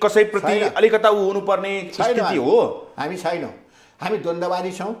हुनुपर्ने, कसैप्रति अलिकता हुनुपर्ने स्थिति हो। हामी छैनौँ, हामी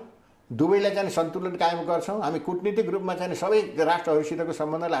द्वन्द्ववादी छौँ, दुवैलाई चाहिँ सन्तुलन कायम गर्छौँ। हामी कूटनीतिक रूपमा चाहिँ सबै राष्ट्रहरूसितको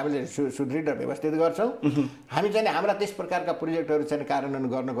सम्बन्धलाई हामीले सुदृढ र व्यवस्थित गर्छौँ। हामी चाहिँ हाम्रा त्यस प्रकारका प्रोजेक्टहरू चाहिँ कार्यान्वयन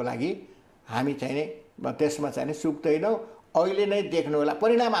गर्नको लागि हामी चाहिँ त्यसमा चाहिँ सुक्दैनौँ। अहिले नै देख्नु होला,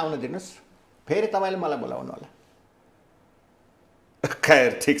 परिणाम आउन दिनुहोस्, फेरि तपाईँले मलाई बोलाउनु होला।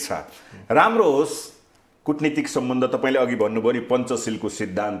 खैर, ठिक छ, राम्रो होस्। कूटनीतिक सम्बन्ध तपाईँले अघि भन्नुभयो नि, पञ्चशीलको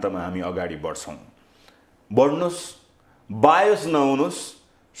सिद्धान्तमा हामी अगाडि बढ्छौँ। बढ्नुहोस्, बायस नहुनुहोस्,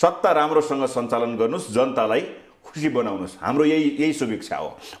 सत्ता राम्रोसँग सञ्चालन गर्नुहोस्, जनतालाई खुसी बनाउनुहोस्। हाम्रो यही शुभेच्छा हो,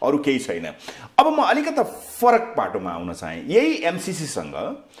 अरू केही छैन। अब म अलिकता फरक पाटोमा आउन चाहेँ। यही एमसीसीसँग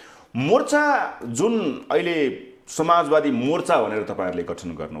मोर्चा, जुन अहिले समाजवादी मोर्चा भनेर तपाईँहरूले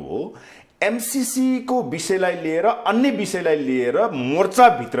गठन गर्नुभयो, एमसीसीको विषयलाई लिएर, अन्य विषयलाई लिएर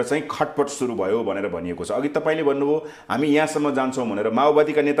मोर्चाभित्र चाहिँ खटपट सुरु भयो भनेर भनिएको छ। अघि तपाईँले भन्नुभयो हामी यहाँसम्म जान्छौँ भनेर,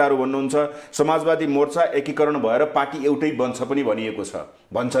 माओवादीका नेताहरू भन्नुहुन्छ समाजवादी मोर्चा एकीकरण भएर पार्टी एउटै बन्छ पनि भनिएको छ,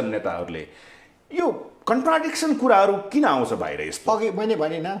 भन्छन् नेताहरूले। यो कन्ट्राडिक्सन कुराहरू किन आउँछ बाहिर यस्तो? अघि मैले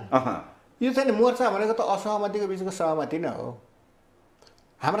भनेन, यो चाहिँ मोर्चा भनेको त असहमतिको बिचको सहमति नै हो।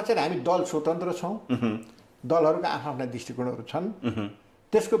 हाम्रो चाहिँ हामी दल स्वतन्त्र छौँ, दलहरूका आफ्ना दृष्टिकोणहरू छन्,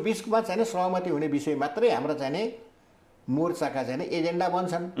 त्यसको बिचमा चाहिँ सहमति हुने विषय मात्रै हाम्रो चाहिँ मोर्चाका चाहिँ एजेन्डा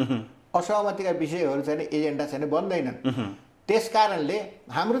बन्छन्। असहमतिका विषयहरू चाहिँ एजेन्डा चाहिँ बन्दैनन्। त्यस कारणले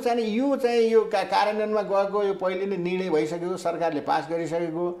हाम्रो चाहिँ यो कार्यान्वयनमा गएको, यो पहिले नै निर्णय भइसकेको, सरकारले पास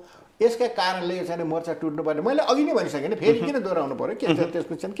गरिसकेको, यसका कारणले यो चाहिँ मोर्चा टुट्नुपर्ने मैले अघि नै भनिसकेँ नि, फेरि किन दोहोऱ्याउनु पर्यो? के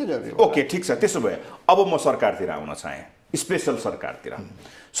त्यसको चाहिँ के जरुरी? ओके, ठिक छ। त्यसो भए अब म सरकारतिर आउन चाहेँ, स्पेसल सरकारतिर।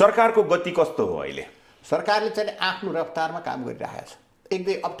 सरकारको गति कस्तो हो अहिले? सरकारले चाहिँ आफ्नो रफ्तारमा काम गरिरहेको छ।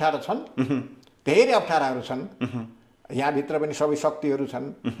 एकदमै अप्ठ्यारो छन्, धेरै अप्ठ्याराहरू छन्, यहाँभित्र पनि सबै शक्तिहरू छन्,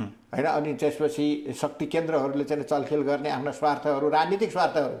 होइन? अनि त्यसपछि शक्ति केन्द्रहरूले चाहिँ चलखेल गर्ने आफ्ना स्वार्थहरू, राजनीतिक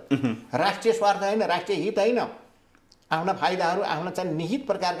स्वार्थहरू, राष्ट्रिय स्वार्थ होइन, राष्ट्रिय हित होइन, आफ्ना फाइदाहरू, आफ्ना चाहिँ निहित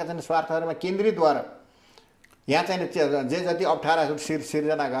प्रकारका चाहिँ स्वार्थहरूमा केन्द्रित भएर यहाँ चाहिँ जे जति अप्ठ्याराहरू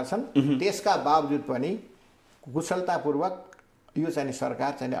सिर्जना गर्छन्, त्यसका बावजुद पनि कुशलतापूर्वक यो चाहिँ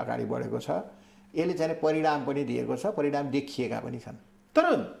सरकार चाहिँ अगाडि बढेको छ, यसले चाहिँ परिणाम पनि दिएको छ, परिणाम देखिएका पनि छन्। तर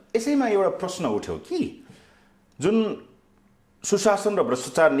यसैमा एउटा प्रश्न उठ्यो कि जुन सुशासन र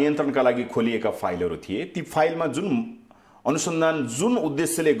भ्रष्टाचार नियन्त्रणका लागि खोलिएका फाइलहरू थिए, ती फाइलमा जुन अनुसन्धान जुन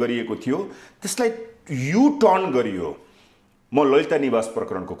उद्देश्यले गरिएको थियो त्यसलाई यु टर्न गरियो। म ललिता निवास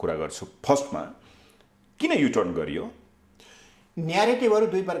प्रकरणको कुरा गर्छु। फर्स्टमा किन यु टर्न गरियो? न्यारेटिभहरू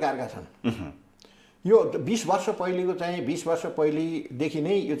दुई प्रकारका छन्। यो 20 वर्ष पहिलेको चाहिँ 20 वर्ष पहिलेदेखि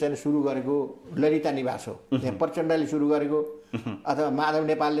नै यो चाहिँ सुरु गरेको ललिता निवास हो। त्यहाँ प्रचण्डले सुरु गरेको अथवा माधव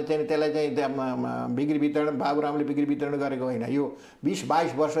नेपालले चाहिँ त्यसलाई चाहिँ बिक्री वितरण, बाबुरामले बिक्री वितरण गरेको होइन। यो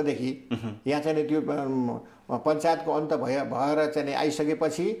 20-22 वर्षदेखि यहाँ चाहिँ त्यो पञ्चायतको अन्त भएर चाहिँ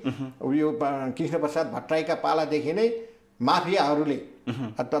आइसकेपछि यो कृष्णप्रसाद भट्टराईका पालादेखि नै माफियाहरूले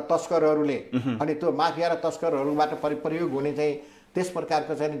तस्करहरूले अनि त्यो माफिया र तस्करहरूबाट प्रयोग हुने चाहिँ त्यस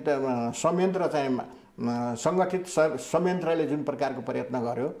प्रकारको चाहिँ संयन्त्र चाहिँ सङ्गठित संयन्त्रले जुन प्रकारको प्रयत्न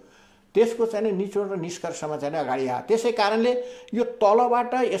गर्यो त्यसको चाहिँ निचोड र निष्कर्षमा चाहिँ अगाडि आयो। त्यसै कारणले यो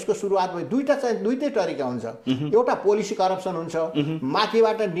तलबाट यसको सुरुवात भयो। दुईटै तरिका हुन्छ। एउटा पोलिसी करप्सन हुन्छ,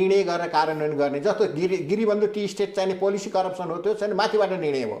 माथिबाट निर्णय गरेर कार्यान्वयन गर्ने। जस्तो गिरिबन्धु टी स्टेट चाहिँ पोलिसी करप्सन हो, त्यो चाहिँ माथिबाट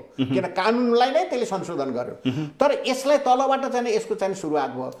निर्णय भयो किन कानुनलाई नै त्यसले संशोधन गर्यो। तर यसलाई तलबाट चाहिँ यसको चाहिँ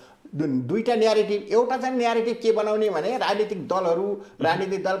सुरुवात भयो। दुईटा न्यारेटिभ। एउटा चाहिँ न्यारेटिभ के बनाउने भने राजनीतिक दलहरू,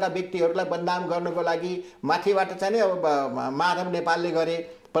 राजनीतिक दलका व्यक्तिहरूलाई बदनाम गर्नको लागि माथिबाट चाहिँ अब माधव नेपालले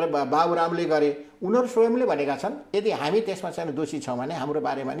गरे, बाबुरामले गरे, उनीहरू स्वयंले भनेका छन्। यदि हामी त्यसमा चाहिँ दोषी छौँ भने हाम्रो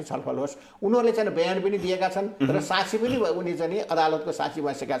बारेमा नि छलफल होस्। उनीहरूले चाहिँ बयान पनि दिएका छन् र साक्षी पनि उनी चाहिँ अदालतको साक्षी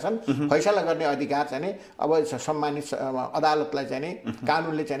बसेका छन्। फैसला गर्ने अधिकार चाहिँ अब सम्मानित अदालतलाई चाहिँ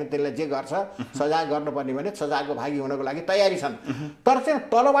कानुनले चाहिँ त्यसलाई जे गर्छ सजाय गर्नुपर्ने भने सजायको भागी हुनको लागि तयारी छन्। तर चाहिँ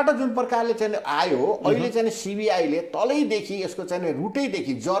तलबाट जुन प्रकारले चाहिँ आयो, अहिले चाहिँ सिबिआईले तलैदेखि यसको चाहिँ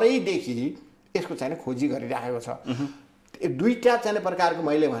रुटैदेखि जरैदेखि यसको चाहिँ खोजी गरिराखेको छ। दुईटा चाहिँ प्रकारको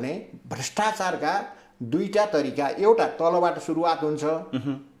मैले भने भ्रष्टाचारका दुईटा तरिका। एउटा तलबाट सुरुवात हुन्छ,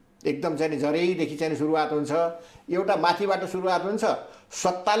 एकदम चाहिँ जरैदेखि चाहिँ सुरुवात हुन्छ। एउटा माथिबाट सुरुवात हुन्छ,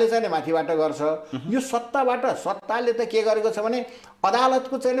 सत्ताले चाहिँ माथिबाट गर्छ। यो सत्ताले त के गरेको छ भने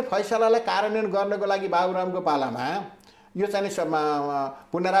अदालतको चाहिँ फैसलालाई कार्यान्वयन गर्नको लागि बाबुरामको पालामा यो चाहिँ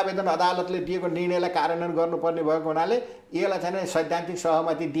पुनरावेदन अदालतले दिएको निर्णयलाई कार्यान्वयन गर्नुपर्ने भएको हुनाले यसलाई चाहिँ सैद्धान्तिक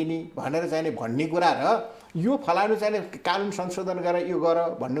सहमति दिने भनेर चाहिँ भन्ने कुरा र यो फलानु चाहिँ कानुन संशोधन गरेर यो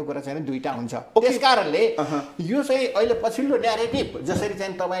गर भन्ने कुरा चाहिँ दुईटा हुन्छ। त्यसकारणले यो चाहिँ अहिले पछिल्लो न्यारेटिभ जसरी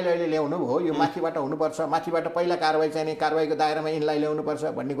चाहिँ तपाईँले अहिले ल्याउनु भयो, यो माथिबाट हुनुपर्छ, माथिबाट पहिला कारवाहीको दायरामा यिनलाई ल्याउनुपर्छ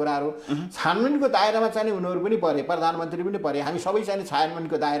भन्ने कुराहरू छानबिनको दायरामा चाहिँ उनीहरू पनि परे, प्रधानमन्त्री पनि परे। हामी सबै चाहिँ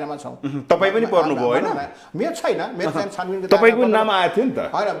छानबिनको दायरामा छौँ। तपाईँ पनि पर्नुभयो होइन? मेरो छैन, मेरो चाहिँ छानबिनको तपाईँको नाम आएको थियो नि त।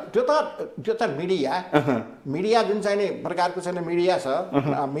 होइन, त्यो त मिडिया जुन चाहिँ प्रकारको चाहिँ मिडिया छ,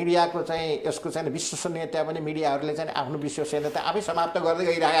 मिडियाको चाहिँ यसको चाहिँ विश्वसनीयता पनि मिडियाहरूले चाहिँ आफ्नो विश्वसनीयता आफै समाप्त गर्दै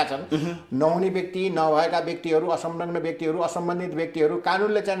गइरहेका छन्। नहुने व्यक्ति, नभएका व्यक्तिहरू, असंलग्न व्यक्तिहरू, असम्बन्धित व्यक्तिहरू,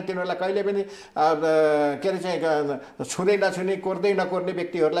 कानुनले चाहिँ तिनीहरूलाई कहिले पनि के अरे चाहिँ छुँदै नछुने, कोर्दै नकोर्ने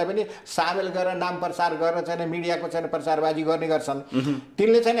व्यक्तिहरूलाई पनि सामेल गरेर नाम प्रचार गरेर चाहिँ मिडियाको चाहिँ प्रचारबाजी गर्ने गर्छन्।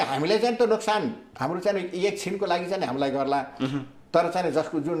 तिनले चाहिँ हामीलाई चाहिँ त नोक्सान हाम्रो चाहिँ एकछिनको लागि चाहिँ हामीलाई गर्ला। तर चाहिँ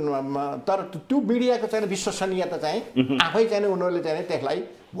जसको जुन तर त्यो मिडियाको चाहिँ विश्वसनीयता चाहिँ आफै चाहिँ उनीहरूले चाहिँ त्यसलाई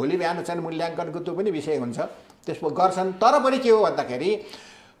भोलि बिहान चाहिँ मूल्याङ्कनको त्यो पनि विषय हुन्छ, त्यसमा गर्छन्। तर पनि के हो भन्दाखेरि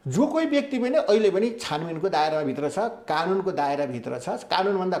जो कोही व्यक्ति पनि अहिले पनि छानबिनको दायराभित्र छ, कानुनको दायराभित्र छ।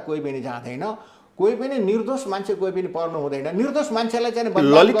 कानुनभन्दा कोही पनि जाँदैन, कोही पनि निर्दोष मान्छे कोही पनि पर्नु हुँदैन। निर्दोष मान्छेलाई चाहिँ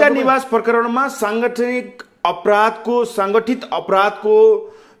ललिता निवास प्रकरणमा सङ्गठित अपराधको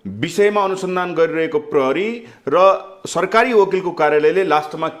विषयमा अनुसन्धान गरिरहेको प्रहरी र सरकारी वकिलको कार्यालयले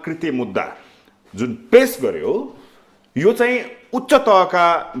लास्टमा कृत्य मुद्दा जुन पेश गर्यो, यो चाहिँ उच्च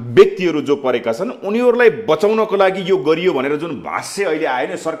तहका व्यक्तिहरू जो परेका छन् उनीहरूलाई बचाउनको लागि यो गरियो भनेर जुन भाष्य अहिले आयो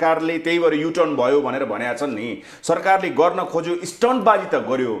नि, सरकारले त्यही भएर युटर्न भयो भनेर भनेका छन् नि। सरकारले गर्न खोज्यो, स्टन्टबाजी त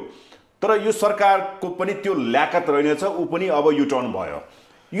गर्यो, तर यो सरकारको पनि त्यो ल्याकत रहेनछ, ऊ पनि अब युटर्न भयो,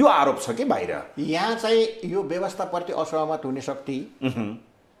 यो आरोप छ कि बाहिर? यहाँ चाहिँ यो व्यवस्थाप्रति असहमत हुने शक्ति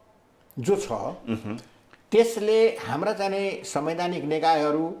जो छ त्यसले हाम्रा चाहिँ संवैधानिक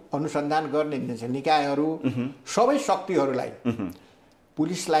निकायहरू, अनुसन्धान गर्ने निकायहरू, सबै शक्तिहरूलाई,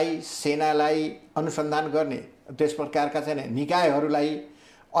 पुलिसलाई, सेनालाई, अनुसन्धान गर्ने त्यस प्रकारका चाहिँ निकायहरूलाई,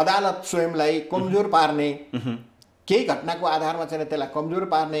 अदालत स्वयंलाई कमजोर पार्ने, केही घटनाको आधारमा चाहिँ त्यसलाई कमजोर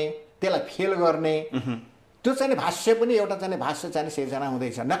पार्ने, त्यसलाई फेल गर्ने, त्यो चाहिँ भाष्य पनि एउटा चाहिँ भाष्य चाहिँ सिर्जना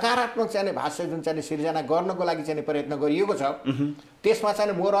हुँदैछ। नकारात्मक चाहिँ भाष्य जुन चाहिँ सिर्जना गर्नको लागि चाहिँ प्रयत्न गरिएको छ, त्यसमा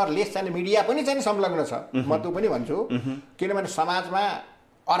चाहिँ मोर अर लेस चाहिँ मिडिया पनि चाहिँ संलग्न छ। म त्यो पनि भन्छु, किनभने समाजमा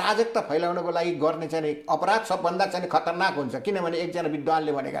अराजकता फैलाउनको लागि गर्ने चाहिँ अपराध सबभन्दा चाहिँ खतरनाक हुन्छ। किनभने एकजना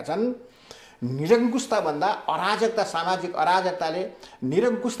विद्वानले भनेका छन्, निरङ्कुशता भन्दा अराजकता, सामाजिक अराजकताले,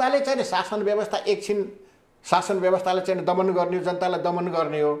 निरङ्कुशताले चाहिँ शासन व्यवस्था एकछिन शासन व्यवस्थालाई चाहिँ दमन गर्ने हो, जनतालाई दमन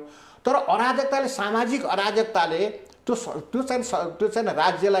गर्ने हो। तर अराजकताले, सामाजिक अराजकताले त्यो चाहिँ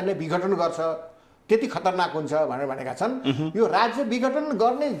राज्यलाई नै विघटन गर्छ, त्यति खतरनाक हुन्छ भनेर भनेका छन्। यो राज्य विघटन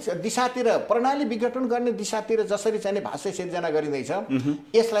गर्ने दिशातिर, प्रणाली विघटन गर्ने दिशातिर जसरी चाहिँ भाष्य सिर्जना गरिँदैछ,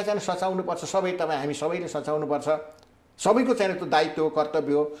 यसलाई चाहिँ सचाउनुपर्छ। हामी सबैले सचाउनुपर्छ। सबैको चाहिँ त्यो दायित्व हो,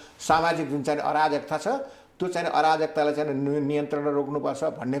 कर्तव्य हो। सामाजिक जुन चाहिँ अराजकता छ, त्यो चाहिँ अराजकतालाई चाहिँ नियन्त्रणमा रोक्नुपर्छ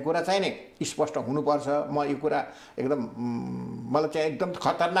भन्ने कुरा चाहिँ नै स्पष्ट हुनुपर्छ। म यो कुरा एकदम मलाई चाहिँ एकदम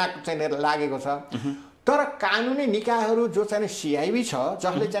खतरनाक चाहिँ लागेको छ। तर कानुनी निकायहरू जो चाहिँ सिआइबी छ,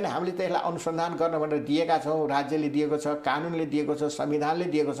 जसले चाहिँ हामीले त्यसलाई अनुसन्धान गर्न भनेर दिएका छौँ, राज्यले दिएको छ, कानुनले दिएको छ, संविधानले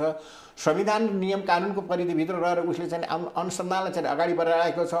दिएको छ। संविधान नियम कानुनको परिधिभित्र रहेर उसले चाहिँ अनुसन्धानलाई चाहिँ अगाडि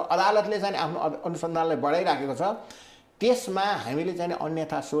बढाइरहेको छ। अदालतले चाहिँ आफ्नो अनुसन्धानलाई बढाइराखेको छ। त्यसमा हामीले चाहिँ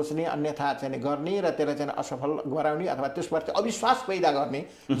अन्यथा सोच्ने, अन्यथा चाहिँ गर्ने र त्यसलाई चाहिँ असफल गराउने अथवा त्यसप्रति अविश्वास पैदा गर्ने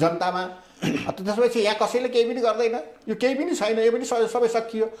जनतामा। त्यसपछि यहाँ कसैले केही पनि गर्दैन, यो केही पनि छैन, यो पनि सबै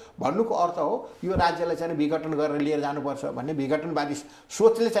सकियो भन्नुको अर्थ हो यो राज्यलाई चाहिँ विघटन गरेर लिएर जानुपर्छ भन्ने विघटनवादी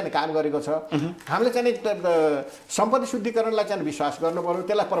सोचले चाहिँ काम गरेको छ। हामीले चाहिँ सम्पत्ति शुद्धिकरणलाई चाहिँ विश्वास गर्नु पर्यो,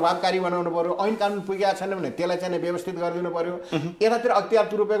 त्यसलाई प्रभावकारी बनाउनु पर्यो। ऐन कानुन पुगेको छैन भने त्यसलाई चाहिँ व्यवस्थित गरिदिनु पर्यो। यतातिर अख्तियार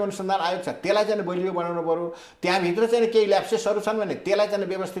दुरुपयोग अनुसन्धान आयोग छ, त्यसलाई चाहिँ बलियो बनाउनु पर्यो। त्यहाँभित्र चाहिँ केही ल्याप्सेसहरू छन् भने त्यसलाई चाहिँ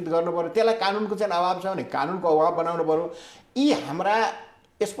व्यवस्थित गर्नु पर्यो। त्यसलाई कानुनको चाहिँ अभाव छ भने कानुनको अभाव बनाउनु पर्यो। यी हाम्रा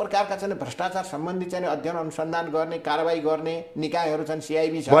यस प्रकारका चाहिँ भ्रष्टाचार सम्बन्धी चाहिँ अध्ययन अनुसन्धान गर्ने, कारबाही गर्ने निकायहरू चाहिँ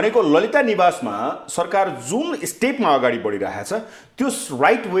सिआइबी छ भनेको। ललिता निवासमा सरकार जुन स्टेपमा अगाडि बढिरहेको छ त्यो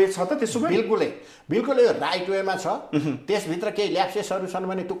राइट वे छ त? त्यसो भए बिल्कुलै यो राइट वेमा छ। त्यसभित्र केही ल्याप्सेसहरू छन्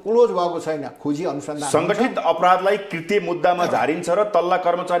भने त्यो क्लोज भएको छैन। खोजी अनुसन्धान, सङ्गठित अपराधलाई कृत्य मुद्दामा झारिन्छ र तल्ला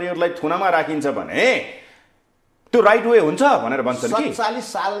कर्मचारीहरूलाई थुनामा राखिन्छ भने त्यो राइट वे हुन्छ भनेर भन्छन् कि। 47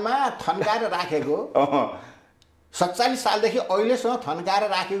 सालमा थन्काएर राखेको, 47 सालदेखि अहिलेसम्म थन्काएर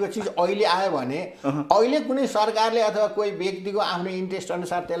राखेको चिज अहिले आयो भने, अहिले कुनै सरकारले अथवा कोही व्यक्तिको आफ्नो इन्ट्रेस्ट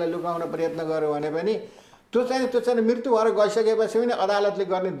अनुसार त्यसलाई लुकाउन प्रयत्न गर्यो भने पनि त्यो चाहिँ मृत्यु भएर गइसकेपछि पनि अदालतले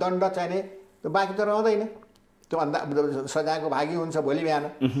गर्ने दण्ड चाहिँ बाँकी त रहँदैन। त्योभन्दा सजायको भागी हुन्छ भोलि बिहान।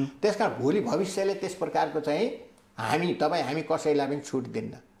 त्यसकारण भोलि भविष्यले त्यस प्रकारको चाहिँ हामी कसैलाई पनि छुट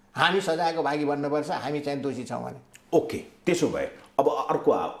दिन्न। हामी सजायको भागी बन्नुपर्छ, हामी चाहिँ दोषी छौँ भने। ओके, त्यसो भए अब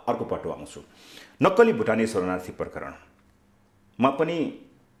अर्को पटो आउँछु। नक्कली भुटानी शरणार्थी प्रकरणमा पनि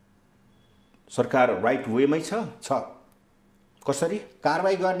सरकार राइट वेमै छ। कसरी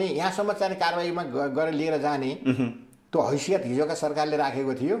कारबाही गर्ने, यहाँसम्म चाहिँ कारबाहीमा गरेर लिएर जाने त्यो हैसियत हिजोका सरकारले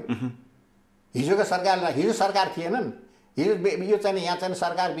राखेको थियो। हिजो सरकार थिएनन्। यो चाहिँ यहाँ चाहिँ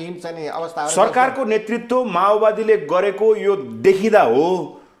सरकारविहीन चाहिँ अवस्था। सरकारको नेतृत्व माओवादीले गरेको यो देखिँदा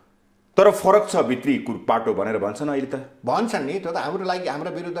हो, तर फरक छ भित्री पाटो भनेर भन्छन् अहिले त। भन्छन् नि, त्यो त हाम्रो लागि,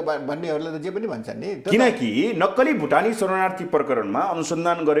 हाम्रो विरुद्ध भन्नेहरूले त जे पनि भन्छन् नि। किनकि नक्कली भुटानी शरणार्थी प्रकरणमा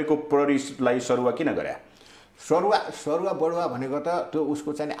अनुसन्धान गरेको प्रहरीलाई सरुवा किन गरे? सरुवा बढुवा भनेको त त्यो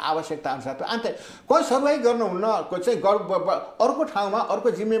उसको चाहिँ आवश्यकता अनुसार त अन्त कोही सरुवाई गर्नुहुन्न, कोही चाहिँ अर्को ठाउँमा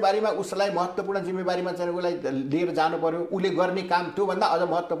अर्को जिम्मेवारीमा उसलाई महत्त्वपूर्ण जिम्मेवारीमा चाहिँ उसलाई लिएर जानु पर्यो। उसले गर्ने काम त्योभन्दा अझ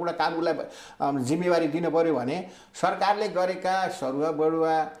महत्त्वपूर्ण काम उसलाई जिम्मेवारी दिनु पर्यो भने सरकारले गरेका सरुवा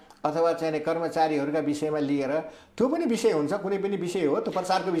बढुवा अथवा चाहिँ कर्मचारीहरूका विषयमा लिएर त्यो पनि विषय हुन्छ। कुनै पनि विषय हो, त्यो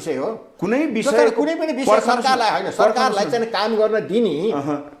प्रचारको विषय हो। कुनै पनि विषय सरकारलाई होइन, सरकारलाई चाहिँ काम गर्न दिने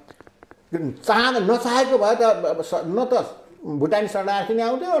नचाहेको भए त न त भुटानी शरणार्थी नै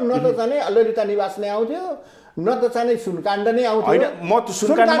आउँथ्यो, न त चाहिँ ललिता निवास नै आउँथ्यो, न त चाहिँ सुनकाण्ड नै आउँथ्यो। म त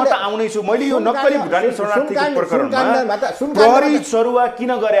सुनकाण्डमा त आउनै छु। मैले यो नक्कली भुटानी शरणार्थीको प्रकरणमा प्रहरी सरुवा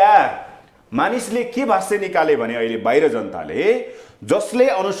किन गर्या? मानिसले के भाष्य निकाले भने अहिले बाहिर जनताले जसले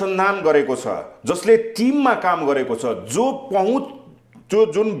अनुसन्धान गरेको छ, जसले टिममा काम गरेको छ,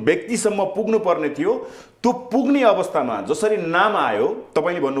 जुन व्यक्तिसम्म पुग्नु पर्ने थियो त्यो पुग्ने अवस्थामा जसरी नाम आयो,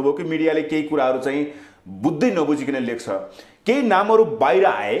 तपाईँले भन्नुभयो कि मिडियाले केही कुराहरू चाहिँ बुझ्दै नबुझिकन लेख्छ, केही नामहरू बाहिर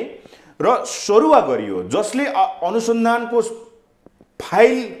आए र सरुवा गरियो। जसले अनुसन्धानको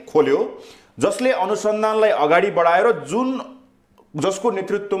फाइल खोल्यो, जसले अनुसन्धानलाई अगाडि बढाएर जसको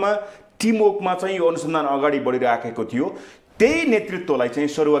नेतृत्वमा टिमवर्कमा चाहिँ यो अनुसन्धान अगाडि बढिराखेको थियो, त्यही नेतृत्वलाई चाहिँ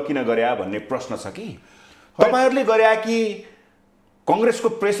सरुवा किन गर्या भन्ने प्रश्न छ कि तपाईहरुले गर्या कि कांग्रेसको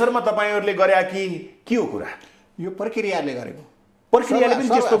प्रेसरमा तपाईहरुले गर्या कि के हो कुरा? यो प्रक्रियाले गरेको। प्रक्रियाले पनि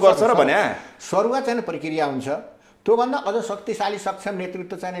त्यस्तो गर्छ र भन्या सरुवा चाहिँ प्रक्रिया हुन्छ। त्यो भन्दा अझ शक्तिशाली सक्षम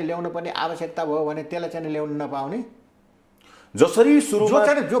नेतृत्व चाहिँ ल्याउनु पर्ने आवश्यकता भयो भने त्यसलाई चाहिँ ल्याउन नपाउने। जसरी सुरुमा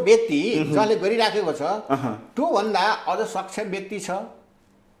जो व्यक्ति जसले गरिराखेको छ त्यो भन्दा अझ सक्षम व्यक्ति छ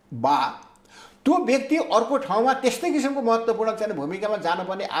बा त्यो व्यक्ति अर्को ठाउँमा त्यस्तै किसिमको महत्त्वपूर्ण चाहिँ भूमिकामा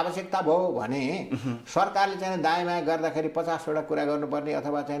जानुपर्ने आवश्यकता भयो भने सरकारले चाहिँ दायाँ गर्दाखेरि 50वटा कुरा गर्नुपर्ने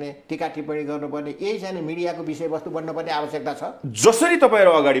अथवा चाहिँ टीका टिप्पणी गर्नुपर्ने यही चाहिँ मिडियाको विषयवस्तु बन्नुपर्ने आवश्यकता छ। जसरी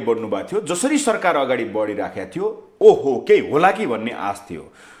तपाईँहरू अगाडि बढ्नु भएको थियो, जसरी सरकार अगाडि बढिराखेको थियो, ओहो केही होला कि भन्ने आश थियो।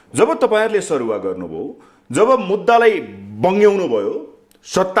 जब तपाईँहरूले सरुवा गर्नुभयो, जब मुद्दालाई बङ्ग्याउनु भयो,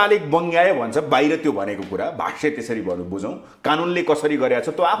 सत्ताले बङ्ग्यायो भन्छ बाहिर त्यो भनेको कुरा भाष्य त्यसरी भन्नु बुझौँ, कानुनले कसरी गरेको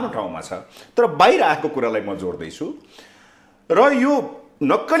छ त्यो आफ्नो ठाउँमा छ, तर बाहिर आएको कुरालाई म जोड्दैछु। र यो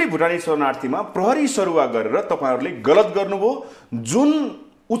नक्कली भुटानी शरणार्थीमा प्रहरी सरुवा गरेर तपाईँहरूले गलत गर्नुभयो। जुन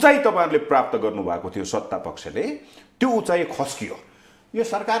उचाइ तपाईँहरूले प्राप्त गर्नुभएको थियो सत्ता पक्षले, त्यो उचाइ खस्कियो। यो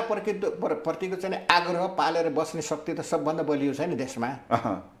सरकार प्रतिको चाहिँ आग्रह पालेर बस्ने शक्ति त सबभन्दा बलियो छ नि देशमा।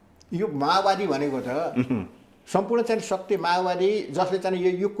 यो माओवादी भनेको त सम्पूर्ण चाहिँ शक्ति माओवादी जसले चाहिँ यो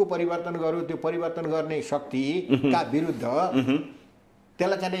युगको परिवर्तन गर्यो, त्यो परिवर्तन गर्ने शक्तिका विरुद्ध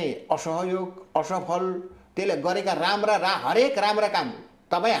त्यसलाई चाहिँ असहयोग, असफल, त्यसले गरेका हरेक राम्रा काम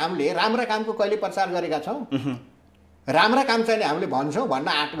तपाईँ हामीले राम्रा कामको कहिले प्रचार गरेका छौँ? राम्रा काम चाहिँ हामीले भन्छौँ, भन्न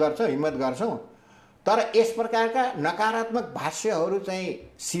आँट गर्छौँ, हिम्मत गर्छौँ। तर यस प्रकारका नकारात्मक भाष्यहरू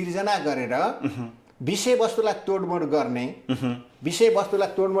चाहिँ सिर्जना गरेर विषयवस्तुलाई तोडमोड गर्ने, विषयवस्तुलाई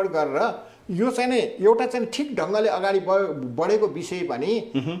तोडमोड गरेर यो चाहिँ एउटा चाहिँ ठिक ढङ्गले अगाडि बढेको विषय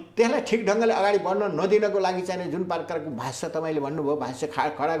पनि त्यसलाई ठिक ढङ्गले अगाडि बढ्न नदिनको लागि चाहिँ जुन प्रकारको भाष्य तपाईँले भन्नुभयो, भाष्य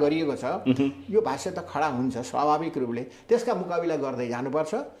खडा गरिएको छ, यो भाष्य त खडा हुन्छ स्वाभाविक रूपले। त्यसका मुकाबिला गर्दै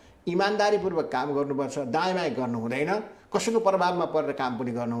जानुपर्छ, इमान्दारीपूर्वक काम गर्नुपर्छ, दायाँ गर्नु हुँदैन, कसैको प्रभावमा परेर काम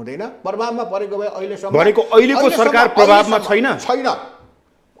पनि गर्नु हुँदैन। प्रभावमा परेको भए अहिलेको सरकार प्रभावमा छैन।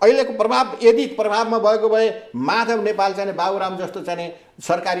 अहिलेको प्रभाव यदि प्रभावमा भएको भए माधव नेपाल चाहिँ बाबुराम जस्तो चाहिँ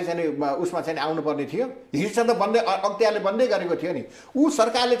सरकारी चाहिँ उसमा चाहिँ आउनुपर्ने थियो। हिजो त बन्दै अख्तियारले बन्दै गरेको थियो नि। ऊ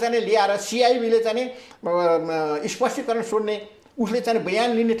सरकारले चाहिँ ल्याएर सिआइबीले चाहिँ स्पष्टीकरण सुन्ने, उसले चाहिँ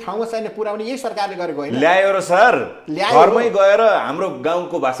बयान लिने ठाउँमा चाहिँ पुर्याउने यही सरकारले गरेको होइन। ल्यायो र सर, घरमै गएर हाम्रो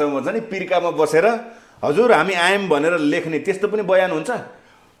गाउँको भाषामा भन्छ नि पिर्कामा बसेर हजुर हामी आयौँ भनेर लेख्ने त्यस्तो पनि बयान हुन्छ।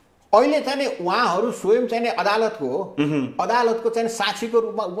 अहिले चाहिँ उहाँहरू स्वयं चाहिँ अदालतको चाहिँ साक्षीको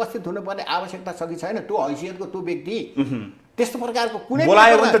रूपमा उपस्थित हुनुपर्ने आवश्यकता छ कि छैन? त्यो हैसियतको त्यो व्यक्ति त्यस्तो प्रकारको कुनै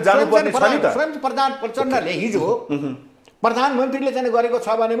स्वयं प्रधान प्रचण्डले हिजो प्रधानमन्त्रीले चाहिँ गरेको छ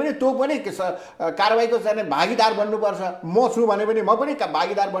भने पनि त्यो पनि कारबाहीको चाहिँ भागीदार बन्नुपर्छ, म छु भने पनि म पनि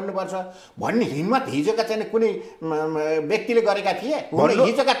भागीदार बन्नुपर्छ भन्ने हिम्मत हिजोका चाहिँ कुनै व्यक्तिले गरेका थिए?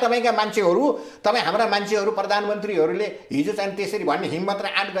 हिजोका तपाईँका मान्छेहरू, तपाईँ हाम्रा मान्छेहरू प्रधानमन्त्रीहरूले हिजो चाहिँ त्यसरी भन्ने हिम्मत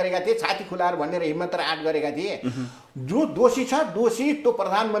र आँट गरेका थिए, छाती खुलाएर भनेर हिम्मत र आँट गरेका थिए? जो दोषी छ, दोषी त्यो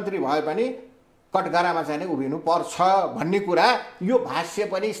प्रधानमन्त्री भए पनि कटघरामा चाहिँ उभिनु पर्छ भन्ने कुरा यो भाष्य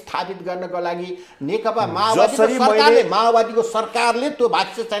पनि स्थापित गर्नको लागि नेकपा माओवादीको सरकारले त्यो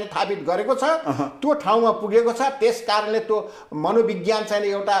भाष्य चाहिँ स्थापित गरेको छ, त्यो ठाउँमा पुगेको छ। त्यस कारणले त्यो मनोविज्ञान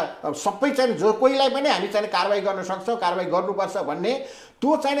चाहिँ एउटा सबै चाहिँ जो कोहीलाई पनि हामी चाहिँ कारबाही गर्न सक्छौँ, कारबाही गर्नुपर्छ भन्ने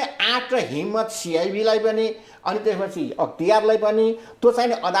त्यो चाहिँ आँट र हिम्मत सिआइबीलाई पनि, अनि त्यसपछि अख्तियारलाई पनि, त्यो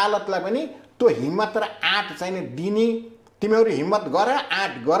चाहिँ अदालतलाई पनि त्यो हिम्मत र आँट चाहिँ दिने, तिमीहरू हिम्मत गर,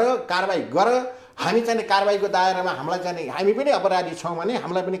 आँट गर, कारबाही गर, हामी चाहिँ कारबाहीको दायरामा हामीलाई चाहिँ हामी पनि अपराधी छौँ भने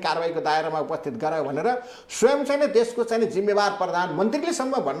हामीलाई पनि कारबाहीको दायरामा उपस्थित गरायो भनेर स्वयं चाहिँ देशको चाहिँ जिम्मेवार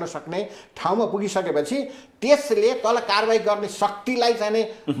प्रधानमन्त्रीलेसम्म भन्न सक्ने ठाउँमा पुगिसकेपछि त्यसले तल कारबाही गर्ने शक्तिलाई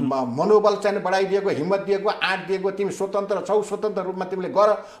चाहिँ मनोबल चाहिँ बढाइदिएको, हिम्मत दिएको, आँट दिएको, तिमी स्वतन्त्र छौ, स्वतन्त्र रूपमा तिमीले गर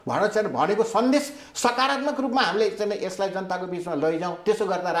भनेको सन्देश सकारात्मक रूपमा हामीले चाहिँ यसलाई जनताको बिचमा लैजाउँ। त्यसो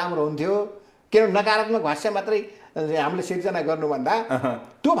गर्दा राम्रो हुन्थ्यो। किन नकारात्मक भाष्य मात्रै हामीले सिर्जना गर्नुभन्दा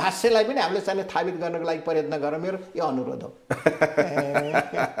त्यो भाष्यलाई पनि हामीले चाहिँ थाबित गर्नको लागि प्रयत्न गरौँ, मेरो यो अनुरोध हो।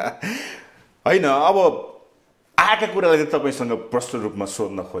 होइन, अब आएका कुरालाई तपाईँसँग प्रष्ट रूपमा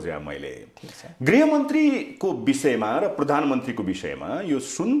सोध्न खोजेँ मैले। गृहमन्त्रीको विषयमा र प्रधानमन्त्रीको विषयमा यो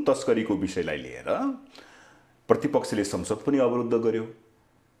सुन तस्करीको विषयलाई लिएर प्रतिपक्षले संसद पनि अवरुद्ध गर्यो।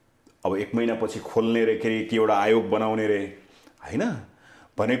 अब 1 महिनापछि खोल्ने रे, के एउटा आयोग बनाउने रे, होइन,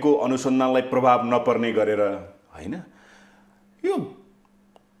 भनेको अनुसन्धानलाई प्रभाव नपर्ने गरेर, होइन। यो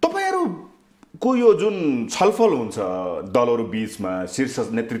तपाईँहरूको यो जुन छलफल हुन्छ दलहरू बीचमा,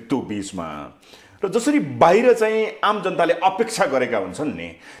 शीर्ष नेतृत्व बीचमा, र जसरी बाहिर चाहिँ आम जनताले अपेक्षा गरेका हुन्छन् नि,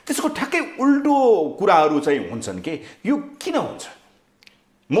 त्यसको ठ्याक्कै उल्टो कुराहरू चाहिँ हुन्छन् के? यो किन हुन्छ?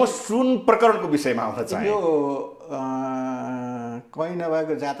 म सुन प्रकरणको विषयमा आउन चाहे। यो कहीँ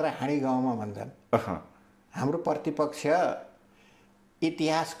नभएको जात्रा हाँडी गाउँमा भन्छन्। हाम्रो प्रतिपक्ष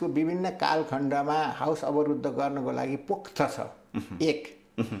इतिहासको विभिन्न कालखण्डमा हाउस अवरुद्ध गर्नको लागि पोख्त छ। एक,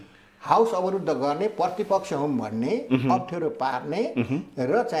 हाउस अवरुद्ध गर्ने, प्रतिपक्ष हुँ भन्ने, अप्ठ्यारो पार्ने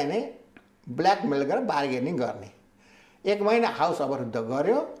र चाहिने ब्ल्याकमेल गरेर बार्गेनिङ गर्ने। 1 महिना हाउस अवरुद्ध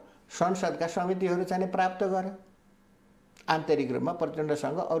गर्यो, संसदका समितिहरू चाहिँ प्राप्त गर्यो। आन्तरिक रूपमा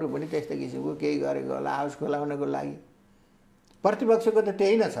प्रचण्डसँग अरू पनि त्यस्तै किसिमको केही गरेको होला हाउस खोलाउनको लागि। प्रतिपक्षको त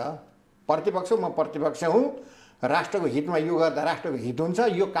त्यही नै छ। म प्रतिपक्ष हुँ, राष्ट्रको हितमा यो गर्दा राष्ट्रको हित हुन्छ,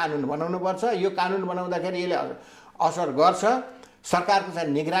 यो कानुन बनाउनुपर्छ, यो कानुन बनाउँदाखेरि यसले असर गर्छ, सरकारको चाहिँ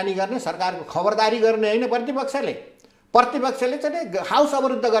निगरानी गर्ने, सरकारको खबरदारी गर्ने होइन प्रतिपक्षले। प्रतिपक्षले चाहिँ हाउस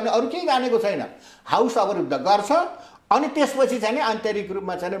अवरुद्ध गर्ने, अरू केही जानेको छैन। हाउस अवरुद्ध गर्छ अनि त्यसपछि चाहिँ आन्तरिक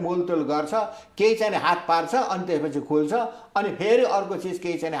रूपमा चाहिँ मोलतोल गर्छ, केही चाहिँ हात पार्छ अनि त्यसपछि खोल्छ, अनि फेरि अर्को चिज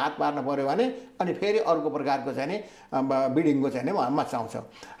केही चाहिँ हात पार्न पर्यो भने अनि फेरि अर्को प्रकारको चाहिँ बिडिङको चाहिँ मचाउँछ।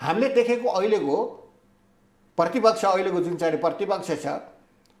 हामीले देखेको अहिलेको प्रतिपक्ष, अहिलेको जुन चाहिँ प्रतिपक्ष छ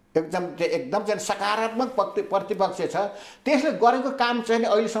एकदम चाहिँ सकारात्मक प्रतिपक्ष छ, त्यसले गरेको काम चाहिँ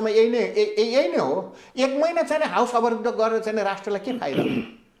अहिलेसम्म यही नै हो। 1 महिना चाहिँ हाउस अवरुद्ध गरेर चाहिँ राष्ट्रलाई के फाइदा?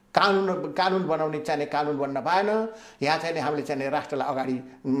 कानुन बनाउने चाहिँ कानुन बन्न पाएन, यहाँ चाहिँ हामीले चाहिँ राष्ट्रलाई अगाडि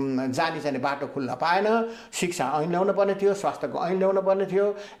जाने चाहिँ बाटो खुल्न पाएन, शिक्षा ऐन ल्याउनु पर्ने थियो, स्वास्थ्यको ऐन ल्याउनु पर्ने थियो,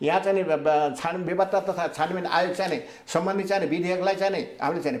 यहाँ चाहिँ बेपत्ता तथा छानबिन आयोग चाहिँ सम्बन्धी चाहिँ विधेयकलाई चाहिँ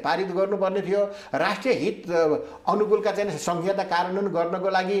हामीले चाहिँ पारित गर्नुपर्ने थियो, राष्ट्रिय हित अनुकूलका चाहिँ संहिता कार्यान्वयन गर्नको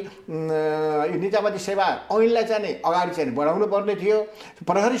लागि निजामती सेवा ऐनलाई चाहिँ अगाडि चाहिँ बढाउनु पर्ने थियो,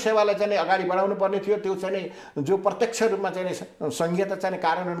 प्रहरी सेवालाई चाहिँ अगाडि बढाउनु पर्ने थियो, त्यो चाहिँ जो प्रत्यक्ष रूपमा चाहिँ संहिता चाहिँ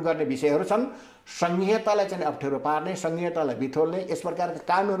कार्यान्वयन गर्ने विषयहरू छन्, संहितालाई चाहिँ अप्ठ्यारो पार्ने, संहितालाई बिथोल्ने, यस प्रकारका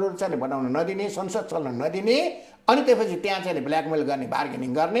कानुनहरू चाहिँ बनाउन नदिने, संसद चल्न नदिने, अनि त्यसपछि त्यहाँ चाहिँ ब्ल्याकमेल गर्ने,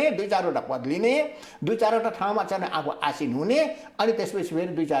 बार्गेनिङ गर्ने, 2-4वटा पद लिने, 2-4वटा ठाउँमा चाहिँ आफू आसीन हुने, अनि त्यसपछि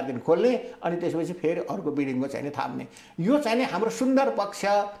फेरि 2-4 दिन खोल्ने, अनि त्यसपछि फेरि अर्को बिल्डिङको चाहिँ थाप्ने। यो चाहिँ हाम्रो सुन्दर पक्ष,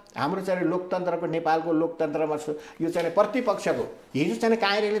 हाम्रो चाहिँ लोकतन्त्रको, नेपालको लोकतन्त्रमा यो चाहिँ प्रतिपक्षको। हिजो चाहिँ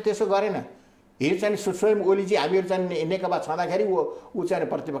काङ्ग्रेसले त्यसो गरेन। हिजो चाहिँ स्वयं ओलीजी हामीहरू चाहिँ नेकपा छँदाखेरि ऊ चाहिँ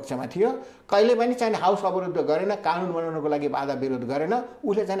प्रतिपक्षमा थियो, कहिले पनि चाहिँ हाउस अवरुद्ध गरेन, कानुन बनाउनको लागि बाधा विरोध गरेन,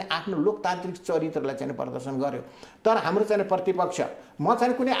 उसले चाहिँ आफ्नो लोकतान्त्रिक चरित्रलाई चाहिँ प्रदर्शन गर्यो। तर हाम्रो चाहिँ प्रतिपक्ष, म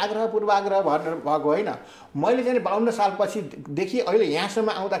चाहिँ कुनै आग्रह पूर्वाग्रह भएको होइन, मैले चाहिँ 52 सालपछिदेखि अहिले यहाँसम्म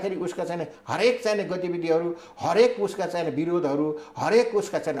आउँदाखेरि उसका चाहिँ हरेक चाहिँ गतिविधिहरू, हरेक उसका चाहिँ विरोधहरू, हरेक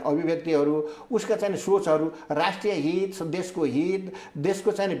उसका चाहिँ अभिव्यक्तिहरू, उसका चाहिँ सोचहरू राष्ट्रिय हित, देशको हित,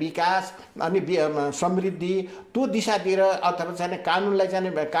 देशको चाहिँ विकास अनि समृद्धि त्यो दिशातिर अथवा चाहिँ कानुनलाई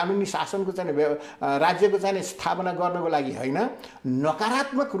चाहिँ कानुनी शासनको चाहिँ राज्यको चाहिँ स्थापना गर्नको लागि होइन,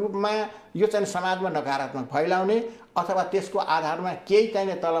 नकारात्मक रूपमा यो चाहिँ समाजमा नकारात्मक फैलाउने अथवा त्यसको आधारमा केही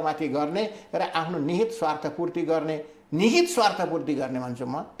चाहिँ तलमाथि गर्ने र आफ्नो निहित स्वार्थपूर्ति गर्ने भन्छु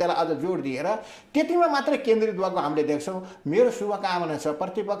म, त्यसलाई अझ जोड दिएर त्यतिमा मात्रै केन्द्रित भएको हामीले देख्छौँ। मेरो शुभकामना छ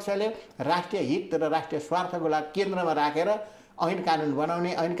प्रतिपक्षले राष्ट्रिय हित र राष्ट्रिय स्वार्थको लागि केन्द्रमा राखेर ऐन कानुन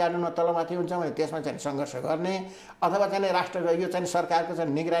बनाउने, ऐन कानुनमा तलमाथि हुन्छ भने त्यसमा चाहिँ सङ्घर्ष गर्ने, अथवा चाहिँ राष्ट्रको यो चाहिँ सरकारको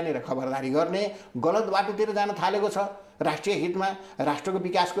चाहिँ निगरानी र खबरदारी गर्ने। गलत बाटोतिर जान थालेको छ, राष्ट्रिय हितमा राष्ट्रको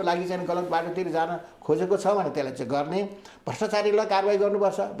विकासको लागि चाहिँ गलत बाटोतिर जान खोजेको छ भने त्यसलाई चाहिँ गर्ने, भ्रष्टाचारीलाई कारवाही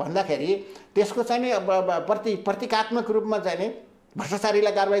गर्नुपर्छ भन्दाखेरि त्यसको चाहिँ प्रतीकात्मक रूपमा चाहिँ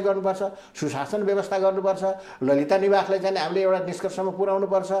भ्रष्टाचारीलाई कारवाही गर्नुपर्छ, सुशासन व्यवस्था गर्नुपर्छ, ललिता निवासलाई चाहिँ हामीले एउटा निष्कर्षमा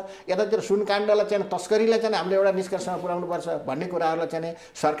पुर्याउनुपर्छ, यतातिर सुनकाण्डलाई चाहिँ तस्करीलाई चाहिँ हामीले एउटा निष्कर्षमा पुर्याउनुपर्छ भन्ने कुराहरूलाई चाहिँ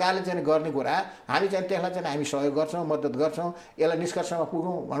सरकारले चाहिँ गर्ने कुरा हामी चाहिँ त्यसलाई चाहिँ हामी सहयोग गर्छौँ, मद्दत गर्छौँ। यसलाई निष्कर्षमा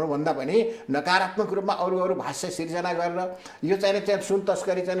पुगौँ भन्नुभन्दा पनि नकारात्मक रूपमा अरू भाष्य सिर्जना गरेर यो चाहिँ सुन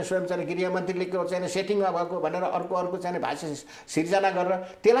तस्करी चाहिँ स्वयं चाहिँ गृहमन्त्रीले चाहिँ सेटिङमा भएको भनेर अर्को चाहिँ भाष्य सिर्जना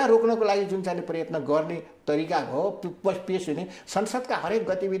गरेर त्यसलाई रोक्नको लागि जुन चाहिँ प्रयत्न गर्ने तरिका हो पेश हुने, संसदका हरेक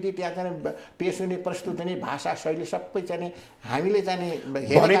गतिविधि त्यहाँ चाहिँ पेश हुने, प्रस्तुत हुने भाषा शैली सबै चाहिँ हामीले चाहिँ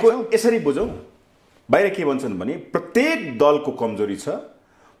भनेको यसरी बुझौँ। बाहिर के भन्छन् भने प्रत्येक दलको कमजोरी छ,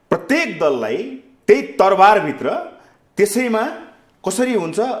 प्रत्येक दललाई त्यही तरबारभित्र त्यसैमा कसरी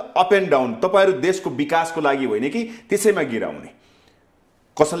हुन्छ अप एन्ड डाउन, तपाईँहरू देशको विकासको लागि होइन कि त्यसैमा गिराउने,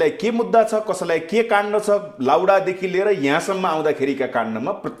 कसैलाई के मुद्दा छ, कसैलाई के काण्ड छ, लाउडादेखि लिएर यहाँसम्म आउँदाखेरिका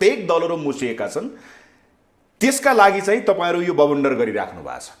काण्डमा प्रत्येक दलहरू मुसिएका छन्। त्यसका लागि चाहिँ तपाईँहरू यो बबन्डर गरिराख्नु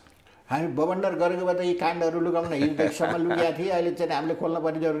भएको छ। हामी बबन्डर गरेको भए त यी काण्डहरू लुगाउन हिजोसम्म लुकेका थिए, अहिले चाहिँ हामीले खोल्न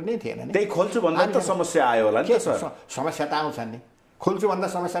पर्ने जरुरी नै थिएन नि। त्यही खोल्छु भन्दा त समस्या आयो होला नि सर। समस्या त आउँछ नि, खोल्छु भन्दा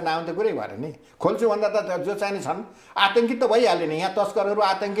समस्या नआउने त कुरै भएन नि। खोल्छु भन्दा त जो चाहिँ छन् आतङ्कित त भइहाल्यो नि, यहाँ तस्करहरू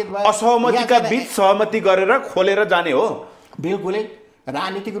आतङ्कित भए, असहमतिका बीच सहमति गरेर खोलेर जाने हो। बिल्कुलै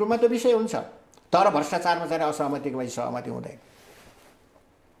राजनीतिक रूपमा त विषय हुन्छ, तर भ्रष्टाचारमा चाहिँ असहमतिको पछि सहमति हुँदैन।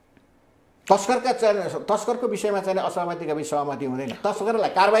 तस्करको विषयमा चाहिँ असहमतिका पछि सहमति हुँदैन, तस्करलाई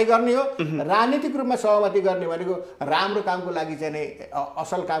कारवाही गर्ने हो। राजनीतिक रूपमा सहमति गर्ने भनेको राम्रो कामको लागि चाहिँ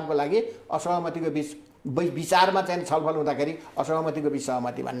असल कामको लागि असहमतिको बिच विचारमा चाहिँ छलफल हुँदाखेरि असहमतिको बिच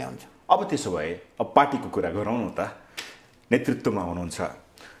सहमति भन्ने हुन्छ। अब त्यसो भए अब पार्टीको कुरा गरौँ न त। नेतृत्वमा हुनुहुन्छ,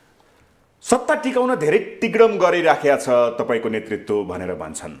 सत्ता टिकाउन धेरै तिग्रम गरिराखेका छ तपाईँको नेतृत्व भनेर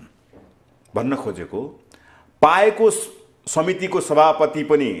भन्छन्। भन्न खोजेको पाएको समितिको सभापति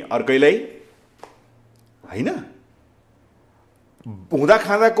पनि अर्कैलाई हैन, हुँदा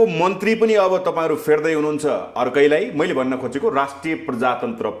खाँदाको मन्त्री पनि अब तपाईहरु फेर्दै हुनुहुन्छ अर्कैलाई। मैले भन्न खोजेको राष्ट्रिय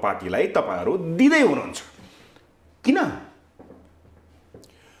प्रजातन्त्र पार्टीलाई तपाईहरु दिँदै हुनुहुन्छ किन?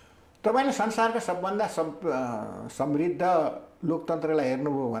 तपाईले संसारका सबभन्दा समृद्ध लोकतन्त्रलाई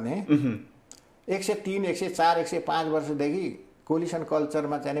हेर्नुभयो भने 103, 104, 105 वर्षदेखि कोलिसन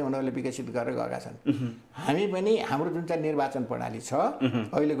कल्चरमा चाहिँ उनीहरूले विकसित गरेर गएका छन्। हामी पनि हाम्रो जुन चाहिँ निर्वाचन प्रणाली छ,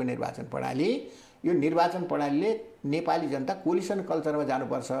 अहिलेको निर्वाचन प्रणाली, यो निर्वाचन प्रणालीले नेपाली जनता कोलिसन कल्चरमा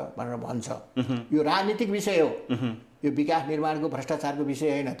जानुपर्छ भनेर भन्छ। यो राजनीतिक विषय हो, यो विकास निर्माणको भ्रष्टाचारको विषय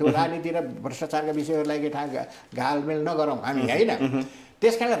होइन। त्यो राजनीति र भ्रष्टाचारका विषयहरूलाई घालमेल नगरौँ हामी, होइन।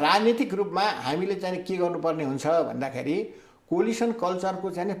 त्यसकारण राजनीतिक रूपमा हामीले चाहिँ के गर्नुपर्ने हुन्छ भन्दाखेरि कोलिसन कल्चरको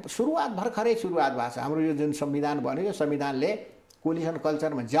चाहिँ सुरुवात भर्खरै सुरुवात भएको छ। हाम्रो यो जुन संविधान बन्यो, यो संविधानले कोलिसन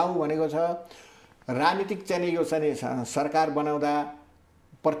कल्चरमा जाउँ भनेको छ। राजनीतिक चाहिँ यो चाहिँ सरकार बनाउँदा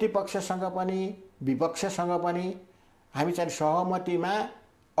प्रतिपक्षसँग पनि विपक्षसँग पनि हामी चाहिँ सहमतिमा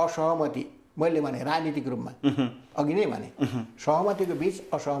असहमति, मैले भने राजनीतिक रूपमा अघि नै भने सहमतिको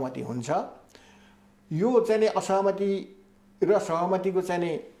बीच असहमति हुन्छ। यो चाहिँ असहमति र सहमतिको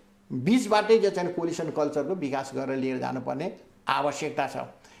चाहिँ बीचबाटै जो चाहिँ कोलिसन कल्चरको विकास गरेर लिएर जानुपर्ने आवश्यकता छ।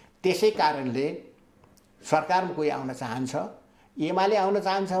 त्यसै कारणले सरकारमा कोही आउन चाहन्छ, एमाले आउन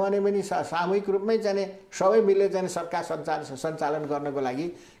चाहन्छ भने पनि सामूहिक रूपमै चाहिँ सबै मिलेर चाहिँ सरकार सञ्चालन गर्नको लागि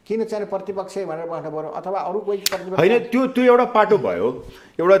किन चाहिँ प्रतिपक्ष भनेर बस्नु पर्यो अथवा अरू कोही प्रतिपक्ष होइन। त्यो एउटा पाटो भयो,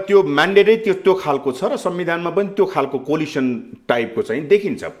 एउटा त्यो म्यान्डेटै त्यो खालको छ र संविधानमा पनि त्यो खालको कोलिसन टाइपको चाहिँ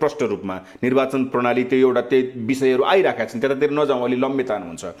देखिन्छ प्रष्ट रूपमा। निर्वाचन प्रणाली त्यो एउटा त्यो विषयहरू आइराखेका छन्, त्यतातिर नजाउँ, अलि लम्बेतान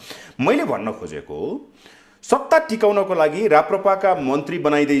हुन्छ। मैले भन्न खोजेको सत्ता टिकाउनको लागि राप्रपाका मन्त्री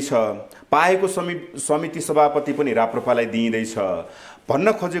बनाइदैछ, पाएको समिति सभापति पनि राप्रपालाई दिइँदैछ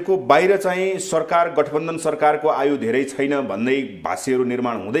भन्न खोजेको। बाहिर चाहिँ सरकार, गठबन्धन सरकारको आयु धेरै छैन भन्दै भाष्यहरू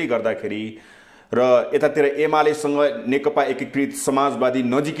निर्माण हुँदै गर्दाखेरि र यतातिर एमालेसँग नेकपा एकीकृत समाजवादी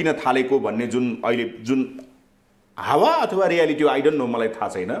नजिकिन थालेको भन्ने जुन अहिले जुन हावा अथवा रियालिटी, आई डोन्ट नो, मलाई थाहा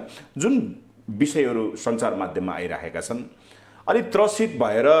छैन, जुन विषयहरू सञ्चार माध्यममा आइरहेका छन्, अलि त्रसित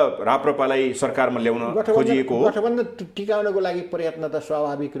भएर राप्रपालाई सरकारमा ल्याउन खोजिएको हो। गठबन्धन टिकाउनको लागि प्रयत्न त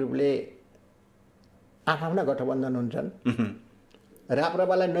स्वाभाविक रूपले आफ्ना गठबन्धन हुन्छन्।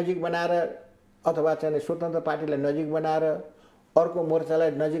 राप्रपालाई नजिक बनाएर अथवा चाहिँ स्वतन्त्र पार्टीलाई नजिक बनाएर अर्को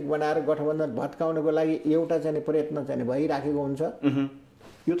मोर्चालाई नजिक बनाएर गठबन्धन भत्काउनको लागि एउटा चाहिँ प्रयत्न चाहिँ भइराखेको हुन्छ।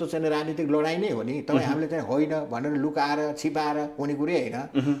 यो त चाहिँ राजनीतिक लडाइँ नै हो नि। तपाईँ हामीले चाहिँ होइन भनेर लुकाएर छिपाएर हुने कुरै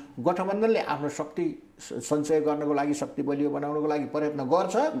होइन। गठबन्धनले आफ्नो शक्ति सञ्चय गर्नको लागि, शक्ति बलियो बनाउनको लागि प्रयत्न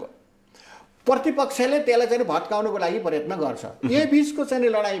गर्छ, प्रतिपक्षले त्यसलाई चाहिँ भत्काउनको लागि प्रयत्न गर्छ। यो बीचको चाहिँ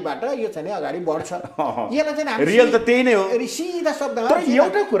लडाइँबाट यो चाहिँ अगाडि बढ्छ। यसलाई चाहिँ रियल त त्यही नै हो, सिधा शब्दमा। तर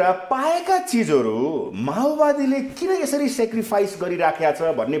एउटा कुरा, पाएका चिजहरू माओवादीले किन यसरी सेक्रिफाइस गरिराखेको छ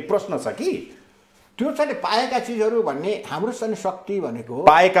भन्ने प्रश्न छ कि। त्यो चाहिँ पाएका चिजहरू भन्ने हाम्रो चाहिँ शक्ति भनेको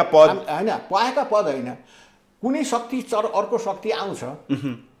पाएका पद होइन, पाएका पद होइन, कुनै शक्ति अर्को शक्ति आउँछ।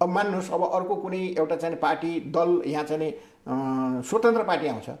 अब मान्नुहोस्, अब अर्को कुनै एउटा चाहिँ पार्टी दल यहाँ चाहिँ स्वतन्त्र पार्टी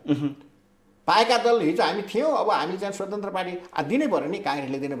आउँछ, पाएका दल हिजो हामी थियौँ, अब हामी चाहिँ स्वतन्त्र पार्टी दिनै पऱ्यो नि,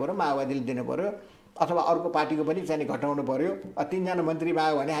 काङ्ग्रेसले दिनु पऱ्यो, माओवादीले दिनु पऱ्यो, अथवा अर्को पार्टीको पनि चाहिँ घटाउनु पऱ्यो। 3 जना मन्त्री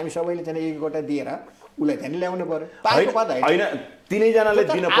आयो भने हामी सबैले चाहिँ एकवटा दिएर उसलाई चाहिँ ल्याउनु पऱ्यो। पाएको पद होइन, 3 जनाले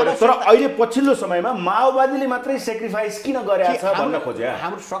दिन पर्यो। तर अहिले पछिल्लो समयमा माओवादीले मात्रै सेक्रिफाइस किन गरेको छ भन्न खोजे।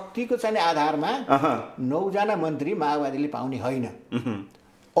 हाम्रो शक्तिको चाहिँ आधारमा 9 जना मन्त्री माओवादीले पाउने होइन,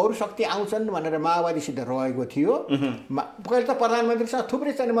 अरू शक्ति आउँछन् भनेर माओवादीसित रहेको थियो। पहिले त प्रधानमन्त्रीसँग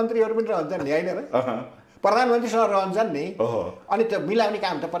थुप्रै चाहिँ मन्त्रीहरू पनि रहन्छन् नि, होइन र? प्रधानमन्त्रीसँग रहन्छन् नि, अनि त्यो मिलाउने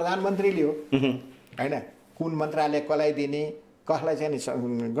काम त प्रधानमन्त्रीले हो, होइन? कुन मन्त्रालय कसलाई दिने, कसलाई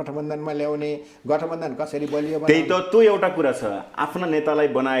चाहिँ गठबन्धनमा ल्याउने, गठबन्धन कसरी बलियो बनाउने। त्यही त, त्यो एउटा कुरा छ। आफ्ना नेतालाई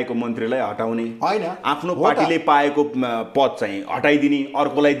बनाएको मन्त्रीलाई हटाउने होइन, आफ्नो पार्टीले पाएको पद चाहिँ हटाइदिने,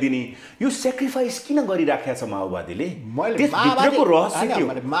 अर्कोलाई दिने, यो सेक्रिफाइस किन गरिराखेको छ माओवादीले? त्यसभित्रको रहस्य के हो?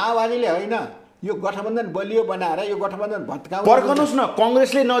 माओवादीले होइन, यो गठबन्धन बलियो बनाएर यो गठबन्धन भत्काउनु। पर्खनुहोस् न,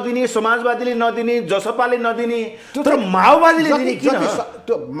 कांग्रेसले नदिने, समाजवादीले नदिने, जसपाले नदिने, तर माओवादीले दिने किन?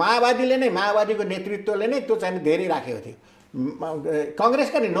 त्यो माओवादीले नै, माओवादीको नेतृत्वले नै त्यो चाहिँ धेरै राखेको थियो।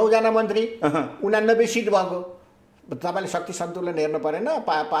 कांग्रेसका नि 9 जना मन्त्री, 89 सिट भएको। तपाईँले शक्ति सन्तुलन हेर्नु परेन,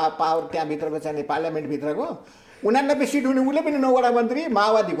 पावर त्यहाँभित्रको चाहिँ पार्लियामेन्टभित्रको 89 सिट हुने उसले पनि 9 वटा मन्त्री,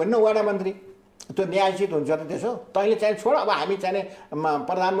 माओवादी पनि 9 वटा मन्त्री। त्यो न्यायचित हुन्छ त त्यसो? तैँले चाहिँ छोड, अब हामी चाहिँ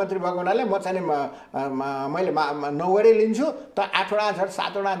प्रधानमन्त्री भएको हुनाले म चाहिँ मैले 9 वटै लिन्छु, त 8 वटा झर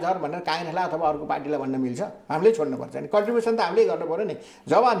 7 वटा झर भनेर काङ्ग्रेसलाई अथवा अर्को पार्टीलाई भन्न मिल्छ? हामीले छोड्नुपर्छ नि, कन्ट्रिब्युसन त हामीले गर्नु पऱ्यो नि।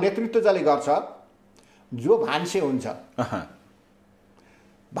 जब नेतृत्व जसले गर्छ, जो भान्से हुन्छ,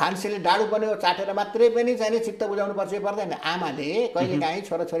 भान्सेले डाडु बन्यो चाटेर मात्रै पनि चाहिँ चित्त बुझाउनु पर्छ पर्दैन। आमाले कहिलेकाहीँ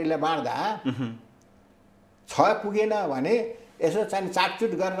छोराछोरीलाई बाँड्दा छ पुगेन भने यसो चाहिँ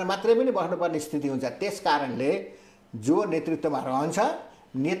चाटचुट गरेर मात्रै पनि बस्नुपर्ने स्थिति हुन्छ। त्यस कारणले जो नेतृत्वमा रहन्छ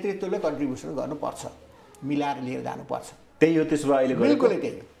नेतृत्वले कन्ट्रिब्युसन गर्नुपर्छ, मिलाएर लिएर जानुपर्छ। त्यही हो त्यसो भए अहिले बिल्कुलै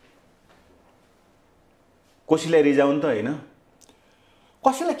त्यही हो। कोशीलाई रिजाउनु त होइन,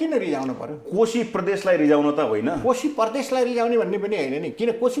 कसैलाई किन रिजाउनु पर्यो? कोशी प्रदेशलाई रिजाउनु त होइन, कोशी प्रदेशलाई रिजाउने भन्ने पनि होइन नि। किन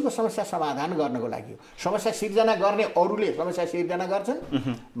कोशीको समस्या समाधान गर्नको लागि हो। समस्या सिर्जना गर्ने अरूले समस्या सिर्जना गर्छन्,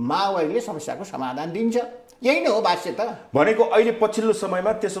 माओवादीले समस्याको समाधान दिन्छ। यही नै हो भाष्य त। भनेको अहिले पछिल्लो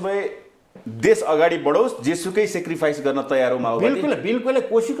समयमा त्यसो भए देश अगाडि बढोस् जेसुकै सेक्रिफाइस गर्न तयार हो माओवादी। बिल्कुल बिल्कुल।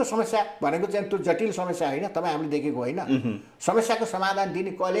 कोशीको समस्या भनेको चाहिँ त्यो जटिल समस्या होइन, तपाईँ हामीले देखेको होइन। समस्याको समाधान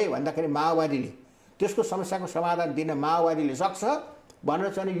दिने कसले भन्दाखेरि माओवादीले। त्यसको समस्याको समाधान दिन माओवादीले सक्छ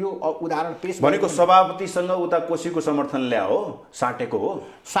भनेर चाहिँ यो उदाहरण पेश भनेको सभापतिसँग उता कोशीको समर्थन ल्याओ साटेको हो।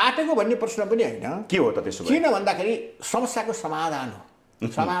 साटेको भन्ने प्रश्न पनि होइन। के हो त त्यसो भए? किन भन्दाखेरि समस्याको समाधान हो,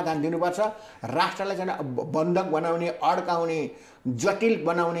 समाधान दिनुपर्छ। राष्ट्रलाई चाहिँ बन्धक बनाउने, अड्काउने, जटिल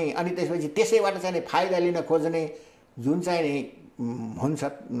बनाउने अनि त्यसपछि त्यसैबाट चाहिँ फाइदा लिन खोज्ने जुन चाहिँ हुन्छ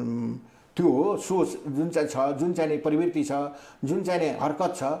त्यो हो सोच जुन चाहिँ छ, जुन चाहिँ प्रवृत्ति छ, जुन चाहिँ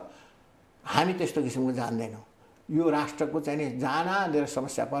हरकत छ, हामी त्यस्तो किसिमको जान्दैनौँ। यो राष्ट्रको चाहिँ जहाँनिर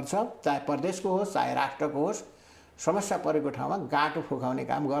समस्या पर्छ, चाहे प्रदेशको होस् चाहे राष्ट्रको होस्, समस्या परेको ठाउँमा गाँठो फुकाउने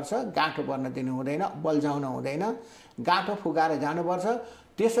काम गर्छ। गाँठो पर्न दिनु हुँदैन, बल्झाउन हुँदैन, गाँठो फुकाएर जानुपर्छ।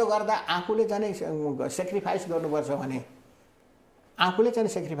 त्यसो गर्दा आफूले चाहिँ सेक्रिफाइस गर्नुपर्छ भने, आफूले चाहिँ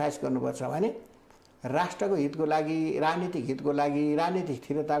सेक्रिफाइस गर्नुपर्छ भने राष्ट्रको हितको लागि, राजनीतिक हितको लागि, राजनीतिक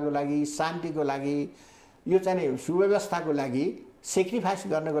स्थिरताको लागि, शान्तिको लागि, यो चाहिँ सुव्यवस्थाको लागि सेक्रिफाइस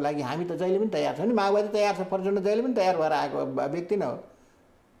गर्नको लागि हामी त जहिले पनि तयार छौँ नि। माओवादी तयार छ, प्रचण्ड जहिले पनि तयार भएर आएको व्यक्ति न हो।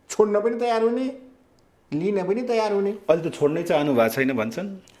 छोड्न पनि तयार हुने, लिन पनि तयार हुने। अहिले त छोड्नै चाहनु भएको छैन भन्छन्।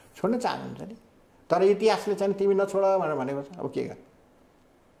 छोड्न चाहनुहुन्छ नि, तर इतिहासले चाहिँ तिमी नछोड भनेर भनेको छ। अब के गर्ने,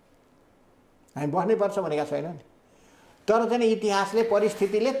 हामी बस्नै पर्छ भनेका छैन नि। तर चाहिँ इतिहासले,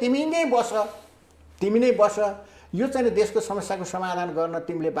 परिस्थितिले तिमी नै बस, तिमी नै बस, यो चाहिँ देशको समस्याको समाधान गर्न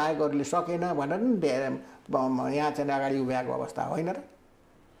तिमीले बाहेक अरूले सकेन भनेर नि यहाँ चाहिँ अगाडि उभ्याएको अवस्था होइन र?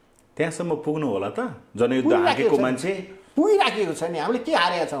 त्यहाँसम्म पुग्नु होला त? जनयुद्ध हारेको मान्छे पुगिराखेको छ नि। हामीले के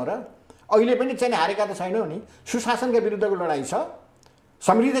हारेका छौँ र? अहिले पनि चाहिँ हारेका त छैनौँ नि। सुशासनका विरुद्धको लडाइँ छ,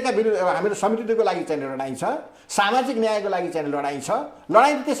 समृद्धिका विरुद्ध, हाम्रो समृद्धिको लागि चाहिँ लडाइँ छ, सामाजिक न्यायको लागि चाहिँ लडाइँ छ।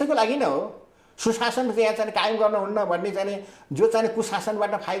 लडाइँ त त्यसैको लागि नै हो। सुशासन यहाँ चाहिँ कायम गर्नुहुन्न भन्ने चाहिँ जो चाहिँ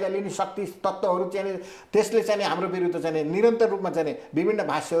कुशासनबाट फाइदा लिने शक्ति तत्त्वहरू चाहिँ त्यसले चाहिँ हाम्रो विरुद्ध चाहिँ निरन्तर रूपमा चाहिँ विभिन्न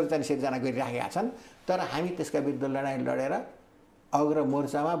भाष्यहरू चाहिँ सिर्जना गरिराखेका छन्। तर हामी त्यसका विरुद्ध लडाइँ लडेर अग्र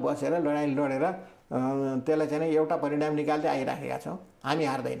मोर्चामा बसेर लडाइँ लडेर त्यसलाई चाहिँ एउटा परिणाम निकाल्दै आइराखेका छौँ। हामी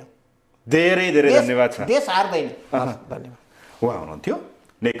हार्दैनौँ। धेरै धेरै धन्यवाद छ। देश हार्दैन। धन्यवाद। उहाँ हुनुहुन्थ्यो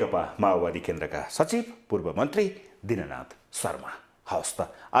नेकपा माओवादी केन्द्रका सचिव पूर्व मन्त्री दीननाथ शर्मा। हवस् त,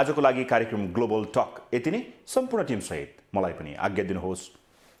 आजको लागि कार्यक्रम ग्लोबल टक यति नै। सम्पूर्ण टिमसहित मलाई पनि आज्ञा दिनुहोस्।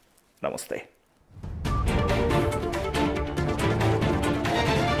 नमस्ते।